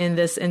used in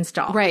this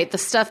install. Right. The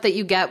stuff that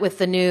you get with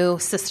the new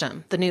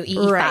system, the new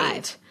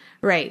EE5.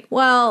 Right.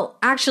 Well,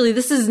 actually,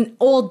 this is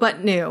old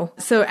but new.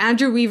 So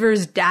Andrew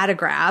Weaver's Data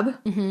Grab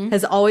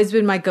has always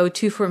been my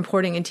go-to for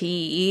importing into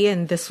EE,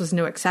 and this was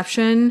no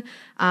exception.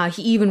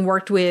 He even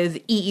worked with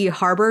EE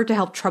Harbor to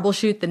help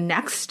troubleshoot the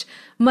next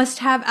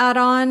must-have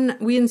add-on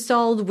we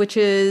installed, which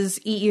is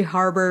EE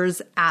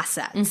Harbor's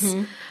Assets.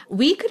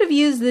 We could have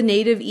used the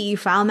native EE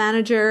file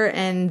manager,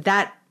 and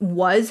that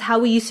was how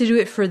we used to do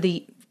it for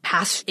the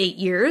past 8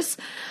 years.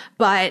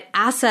 But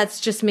Assets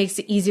just makes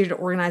it easier to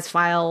organize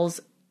files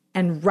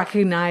and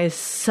recognize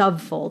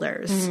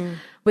subfolders.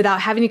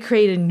 without having to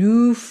create a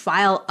new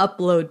file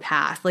upload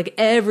path. Like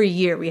every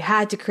year we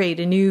had to create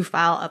a new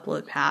file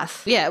upload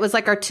path. Yeah, it was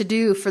like our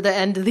to-do for the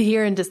end of the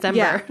year in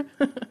December.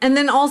 Yeah. And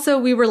then also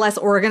we were less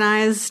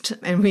organized,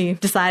 and we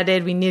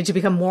decided we needed to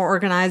become more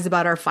organized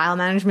about our file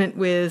management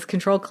with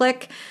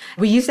Control-Click.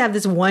 We used to have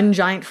this one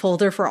giant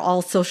folder for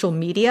all social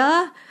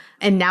media,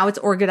 and now it's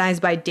organized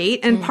by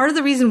date. And part of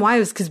the reason why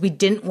was because we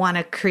didn't want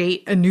to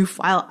create a new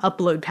file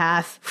upload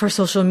path for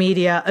social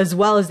media, as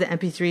well as the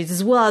MP3s,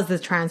 as well as the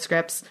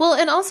transcripts. Well,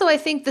 and also I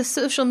think the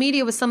social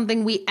media was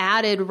something we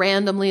added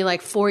randomly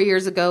like 4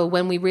 years ago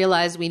when we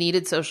realized we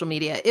needed social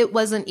media. It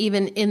wasn't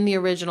even in the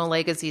original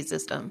legacy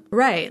system.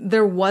 Right.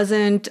 There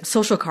wasn't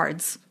social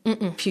cards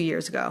a few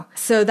years ago.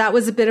 So that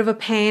was a bit of a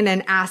pain,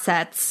 and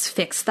Assets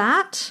fixed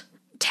that.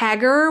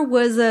 Tagger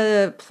was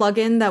a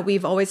plugin that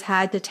we've always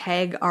had to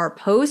tag our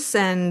posts,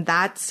 and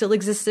that still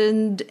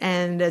existed,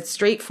 and it's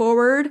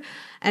straightforward,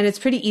 and it's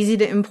pretty easy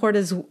to import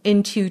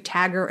into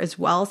Tagger as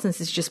well, since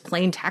it's just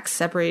plain text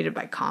separated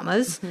by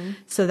commas.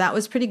 So that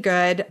was pretty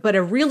good. But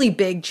a really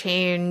big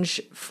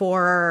change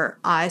for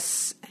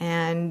us,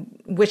 and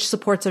which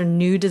supports our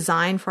new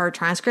design for our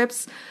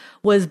transcripts,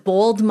 was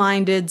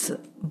Bold-Minded's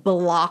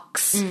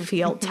blocks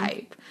field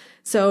type.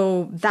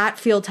 So that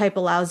field type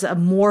allows a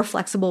more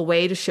flexible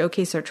way to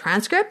showcase our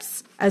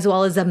transcripts, as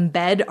well as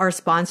embed our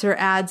sponsor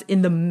ads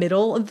in the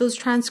middle of those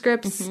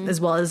transcripts, as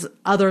well as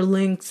other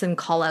links and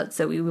callouts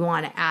that we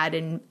want to add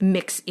and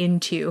mix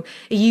into.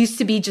 It used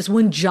to be just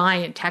one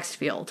giant text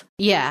field.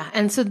 Yeah.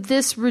 And so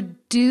this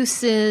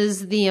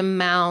reduces the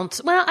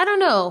amount. Well, I don't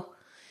know.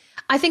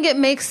 I think it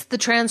makes the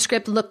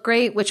transcript look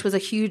great, which was a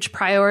huge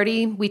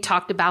priority. We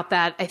talked about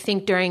that, I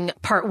think, during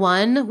part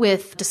 1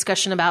 with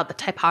discussion about the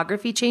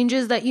typography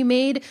changes that you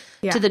made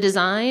to the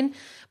design.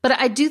 But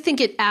I do think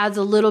it adds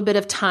a little bit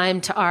of time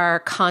to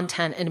our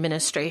content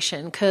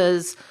administration,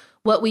 because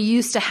what we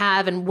used to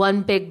have in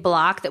one big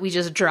block that we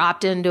just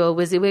dropped into a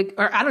WYSIWYG,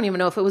 or I don't even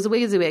know if it was a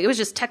WYSIWYG, it was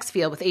just text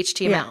field with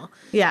HTML.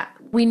 Yeah.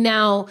 We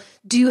now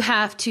do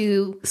have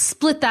to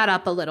split that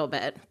up a little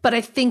bit, but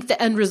I think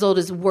the end result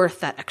is worth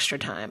that extra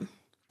time.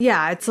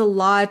 Yeah, it's a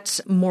lot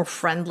more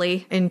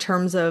friendly in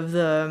terms of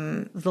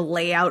the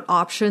layout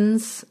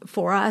options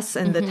for us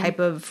and the type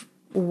of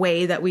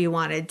way that we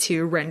wanted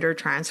to render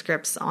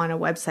transcripts on a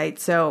website.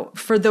 So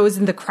for those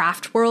in the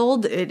craft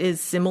world, it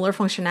is similar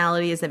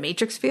functionality as the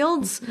matrix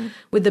fields,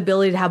 with the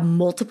ability to have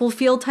multiple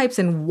field types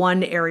in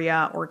one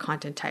area or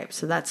content type.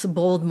 So that's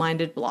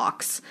Bold-Minded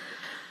blocks.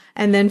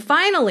 And then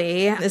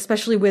finally,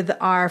 especially with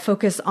our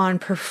focus on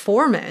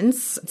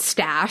performance,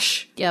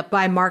 Stash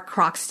by Mark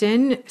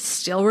Croxton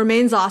still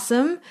remains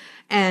awesome.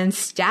 And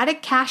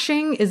static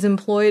caching is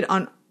employed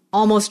on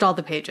almost all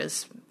the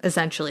pages,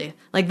 essentially.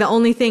 Like the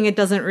only thing it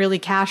doesn't really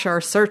cache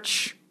are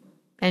search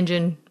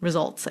engine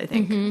results, I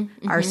think.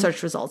 Our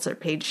search results, our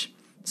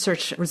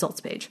search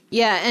results page.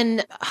 Yeah,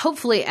 and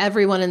hopefully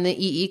everyone in the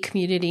EE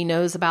community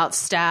knows about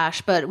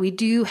Stash, but we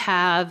do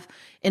have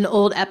an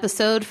old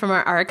episode from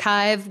our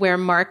archive where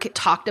Mark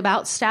talked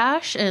about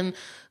Stash and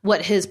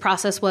what his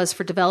process was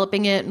for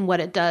developing it and what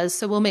it does.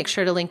 So we'll make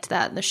sure to link to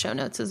that in the show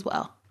notes as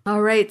well.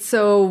 All right.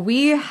 So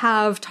we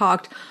have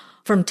talked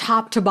from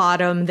top to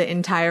bottom the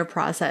entire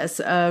process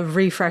of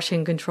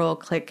refreshing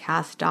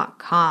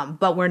ControlClickCast.com,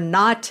 but we're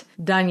not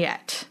done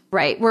yet.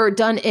 Right. We're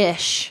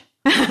done-ish.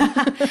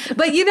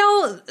 But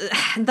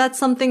that's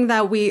something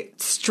that we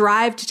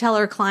strive to tell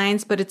our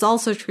clients, but it's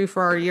also true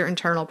for your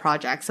internal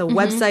projects. A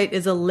website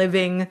is a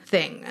living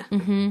thing.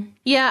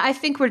 Yeah, I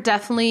think we're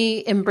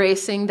definitely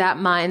embracing that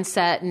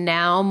mindset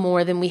now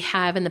more than we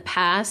have in the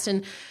past.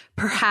 And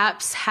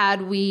perhaps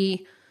had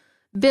we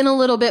been a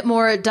little bit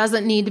more, it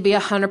doesn't need to be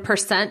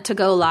 100% to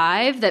go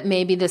live, that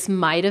maybe this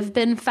might have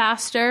been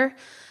faster.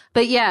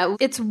 But yeah,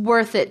 it's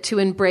worth it to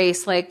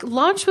embrace, like,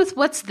 launch with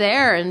what's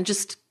there and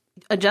just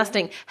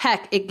adjusting.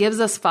 Heck, it gives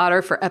us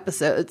fodder for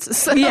episodes.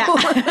 So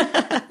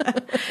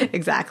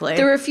Exactly.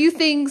 There were a few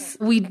things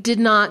we did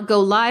not go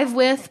live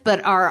with,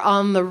 but are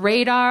on the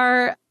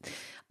radar.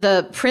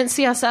 The print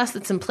CSS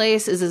that's in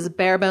place is as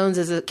bare bones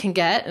as it can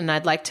get, and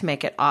I'd like to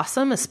make it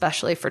awesome,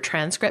 especially for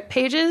transcript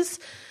pages.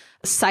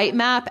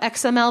 Sitemap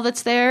XML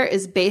that's there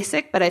is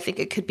basic, but I think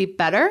it could be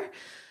better.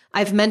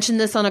 I've mentioned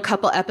this on a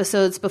couple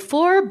episodes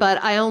before,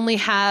 but I only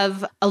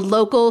have a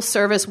local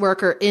service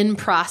worker in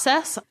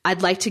process.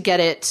 I'd like to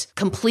get it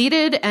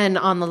completed and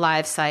on the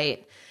live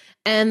site.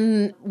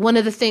 And one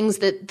of the things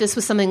that this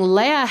was something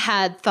Leah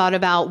had thought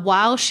about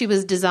while she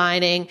was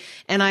designing,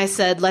 and I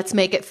said, let's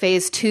make it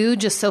phase 2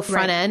 just so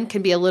front end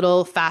can be a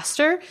little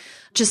faster.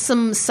 Just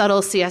some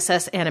subtle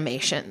CSS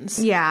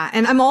animations. Yeah.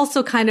 And I'm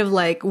also kind of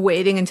like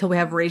waiting until we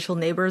have Rachel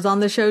Neighbors on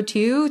the show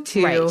too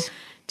to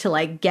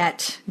like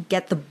get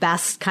the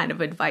best kind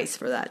of advice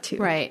for that too.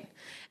 Right.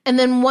 And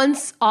then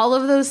once all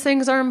of those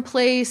things are in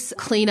place,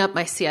 clean up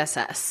my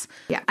CSS.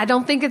 Yeah. I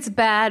don't think it's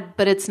bad,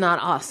 but it's not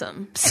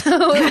awesome.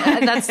 So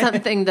that's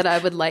something that I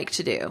would like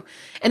to do.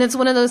 And it's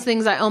one of those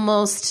things I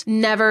almost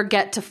never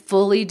get to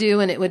fully do,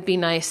 and it would be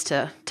nice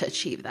to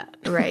achieve that.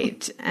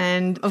 Right.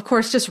 And of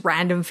course, just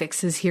random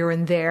fixes here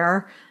and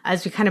there.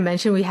 As we kind of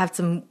mentioned, we have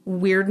some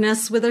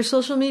weirdness with our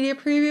social media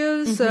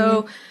previews.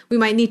 So we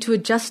might need to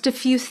adjust a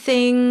few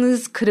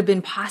things. Could have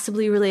been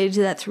possibly related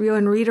to that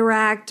 301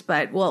 redirect,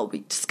 but well,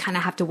 we just kind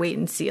of have to wait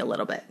and see a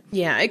little bit.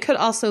 Yeah, it could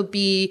also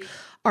be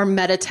our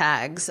meta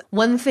tags.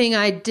 One thing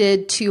I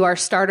did to our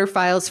starter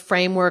files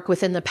framework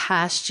within the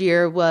past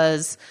year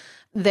was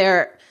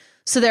there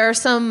are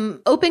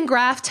some open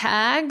graph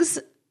tags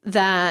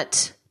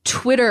that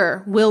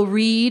Twitter will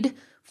read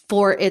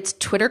for its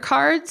Twitter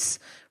cards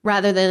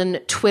rather than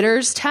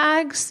Twitter's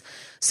tags.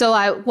 So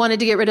I wanted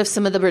to get rid of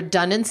some of the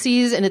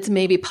redundancies, and it's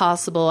maybe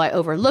possible I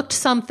overlooked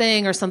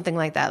something or something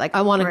like that. Like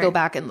I want to go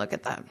back and look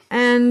at that.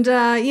 And,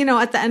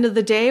 at the end of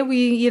the day,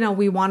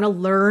 we want to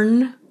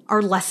learn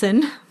our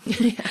lesson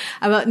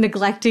about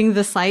neglecting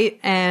the site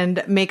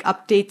and make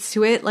updates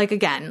to it. Like,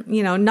 again,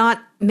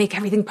 not make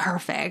everything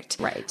perfect,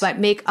 right, but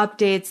make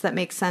updates that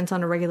make sense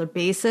on a regular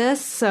basis.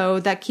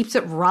 So that keeps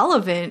it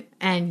relevant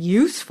and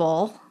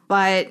useful.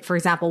 But for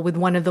example, with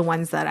one of the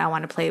ones that I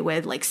want to play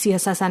with, like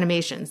CSS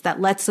animations, that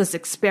lets us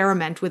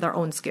experiment with our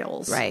own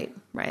skills. Right.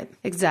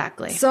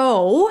 Exactly.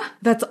 So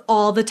that's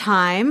all the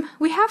time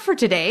we have for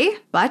today.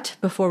 But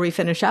before we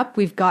finish up,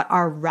 we've got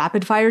our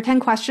rapid fire 10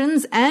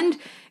 questions, and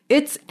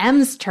it's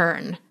M's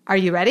turn. Are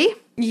you ready?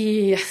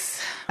 Yes.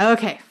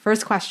 Okay,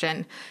 first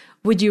question.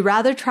 Would you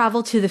rather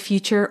travel to the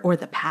future or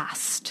the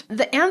past?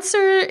 The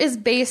answer is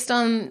based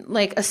on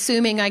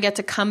assuming I get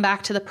to come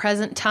back to the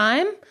present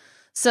time.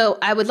 So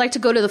I would like to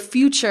go to the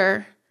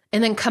future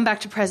and then come back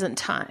to present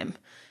time,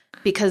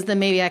 because then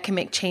maybe I can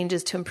make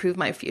changes to improve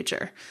my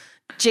future.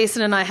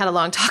 Jason and I had a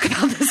long talk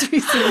about this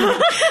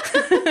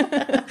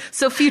recently.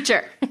 So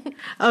future.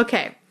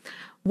 Okay.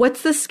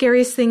 What's the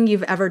scariest thing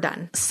you've ever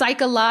done?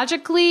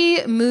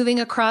 Psychologically, moving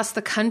across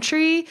the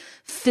country,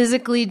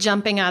 physically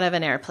jumping out of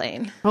an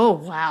airplane. Oh,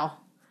 wow.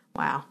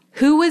 Wow.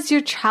 Who was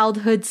your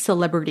childhood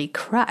celebrity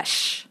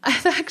crush?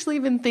 I've actually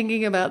been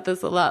thinking about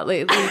this a lot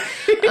lately.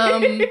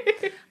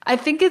 I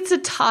think it's a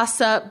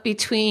toss-up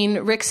between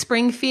Rick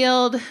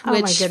Springfield,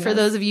 which for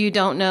those of you who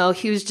don't know,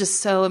 he was just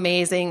so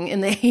amazing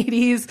in the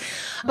 80s,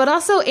 but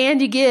also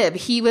Andy Gibb.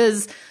 He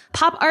was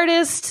pop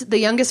artist, the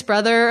youngest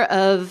brother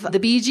of the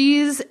Bee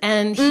Gees,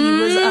 and he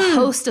was a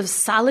host of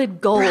Solid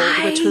Gold,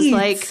 which was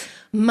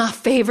my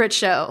favorite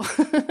show.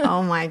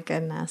 Oh my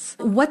goodness.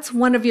 What's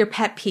one of your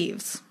pet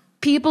peeves?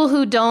 People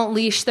who don't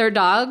leash their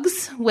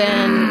dogs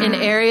when in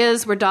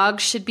areas where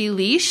dogs should be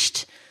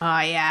leashed. Oh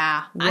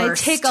yeah.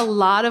 Worst. I take a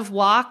lot of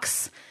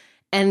walks,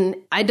 and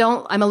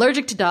I'm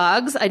allergic to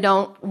dogs. I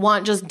don't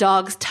want just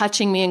dogs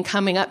touching me and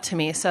coming up to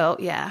me. So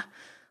yeah,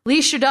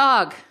 leash your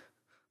dog.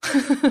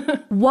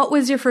 What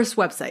was your first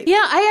website?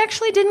 Yeah, I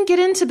actually didn't get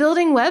into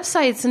building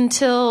websites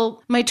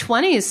until my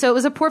 20s. So it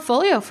was a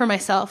portfolio for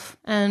myself,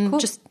 and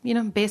just,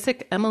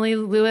 basic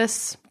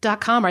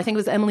EmilyLewis.com, or I think it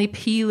was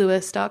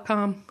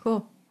EmilyPLewis.com.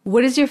 Cool.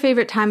 What is your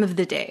favorite time of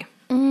the day?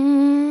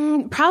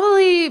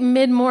 Probably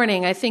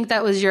mid-morning. I think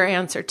that was your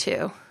answer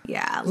too.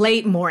 Yeah,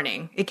 late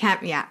morning. It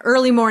can't,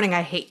 early morning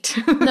I hate.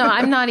 No,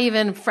 I'm not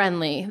even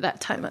friendly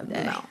that time of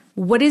day. No.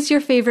 What is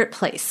your favorite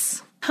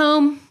place?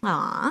 Home.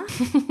 Aw.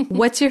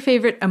 What's your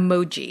favorite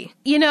emoji?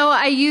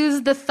 I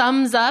use the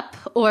thumbs up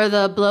or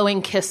the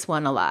blowing kiss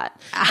one a lot.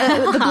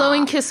 The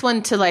blowing kiss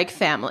one to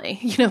family,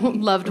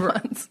 loved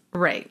ones.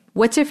 Right.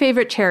 What's your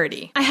favorite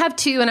charity? I have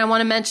two, and I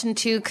want to mention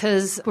two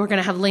because we're going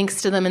to have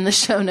links to them in the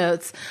show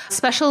notes.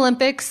 Special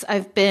Olympics,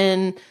 I've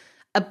been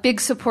a big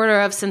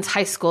supporter of since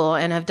high school,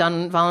 and I've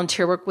done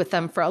volunteer work with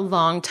them for a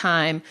long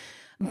time.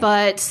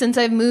 But since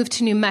I've moved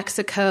to New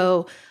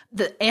Mexico,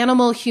 the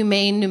Animal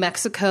Humane New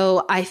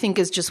Mexico, I think,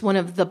 is just one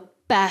of the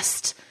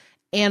best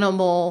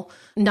animal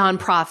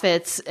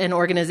nonprofits and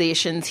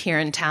organizations here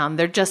in town.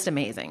 They're just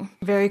amazing.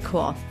 Very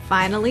cool.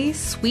 Finally,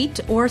 sweet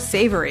or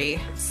savory?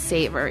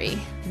 Savory.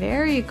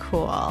 Very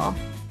cool.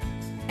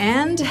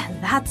 And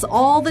that's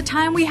all the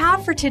time we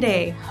have for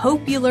today.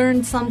 Hope you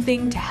learned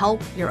something to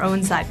help your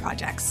own side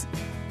projects.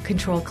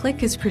 Control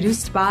Click is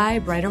produced by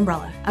Bright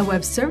Umbrella, a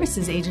web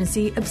services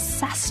agency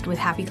obsessed with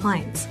happy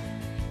clients.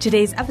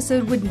 Today's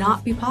episode would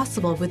not be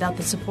possible without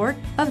the support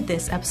of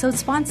this episode's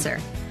sponsor.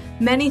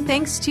 Many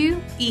thanks to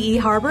EE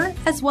Harbor,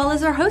 as well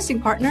as our hosting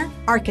partner,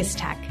 Arcus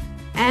Tech.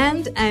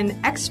 And an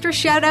extra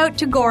shout out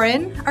to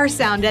Goran, our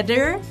sound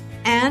editor,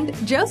 and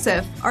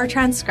Joseph, our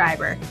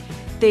transcriber.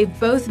 They've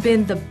both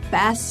been the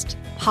best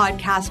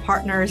podcast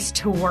partners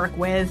to work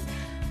with.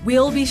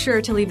 We'll be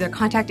sure to leave their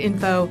contact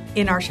info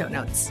in our show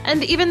notes.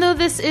 And even though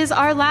this is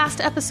our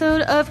last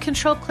episode of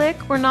Control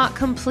Click, we're not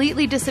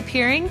completely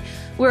disappearing.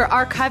 We're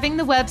archiving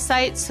the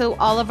website, so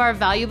all of our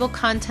valuable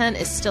content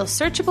is still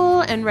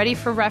searchable and ready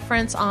for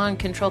reference on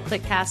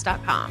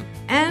controlclickcast.com.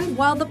 And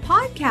while the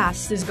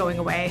podcast is going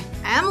away,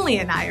 Emily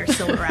and I are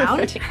still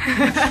around.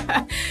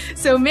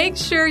 So make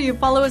sure you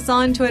follow us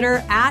on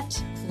Twitter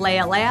at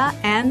Leia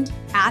and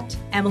at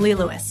Emily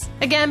Lewis.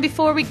 Again,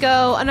 before we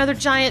go, another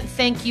giant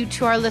thank you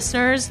to our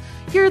listeners.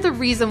 You're the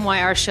reason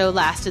why our show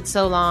lasted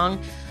so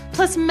long.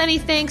 Plus, many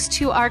thanks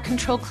to our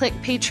Control Click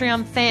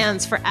Patreon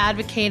fans for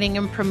advocating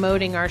and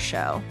promoting our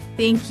show.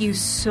 Thank you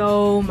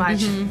so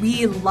much.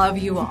 We love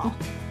you all.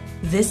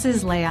 This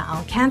is Leah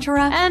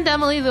Alcantara and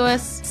Emily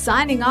Lewis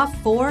signing off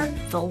for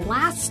the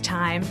last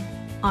time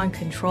on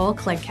Control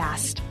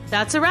ClickCast.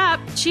 That's a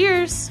wrap.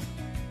 Cheers.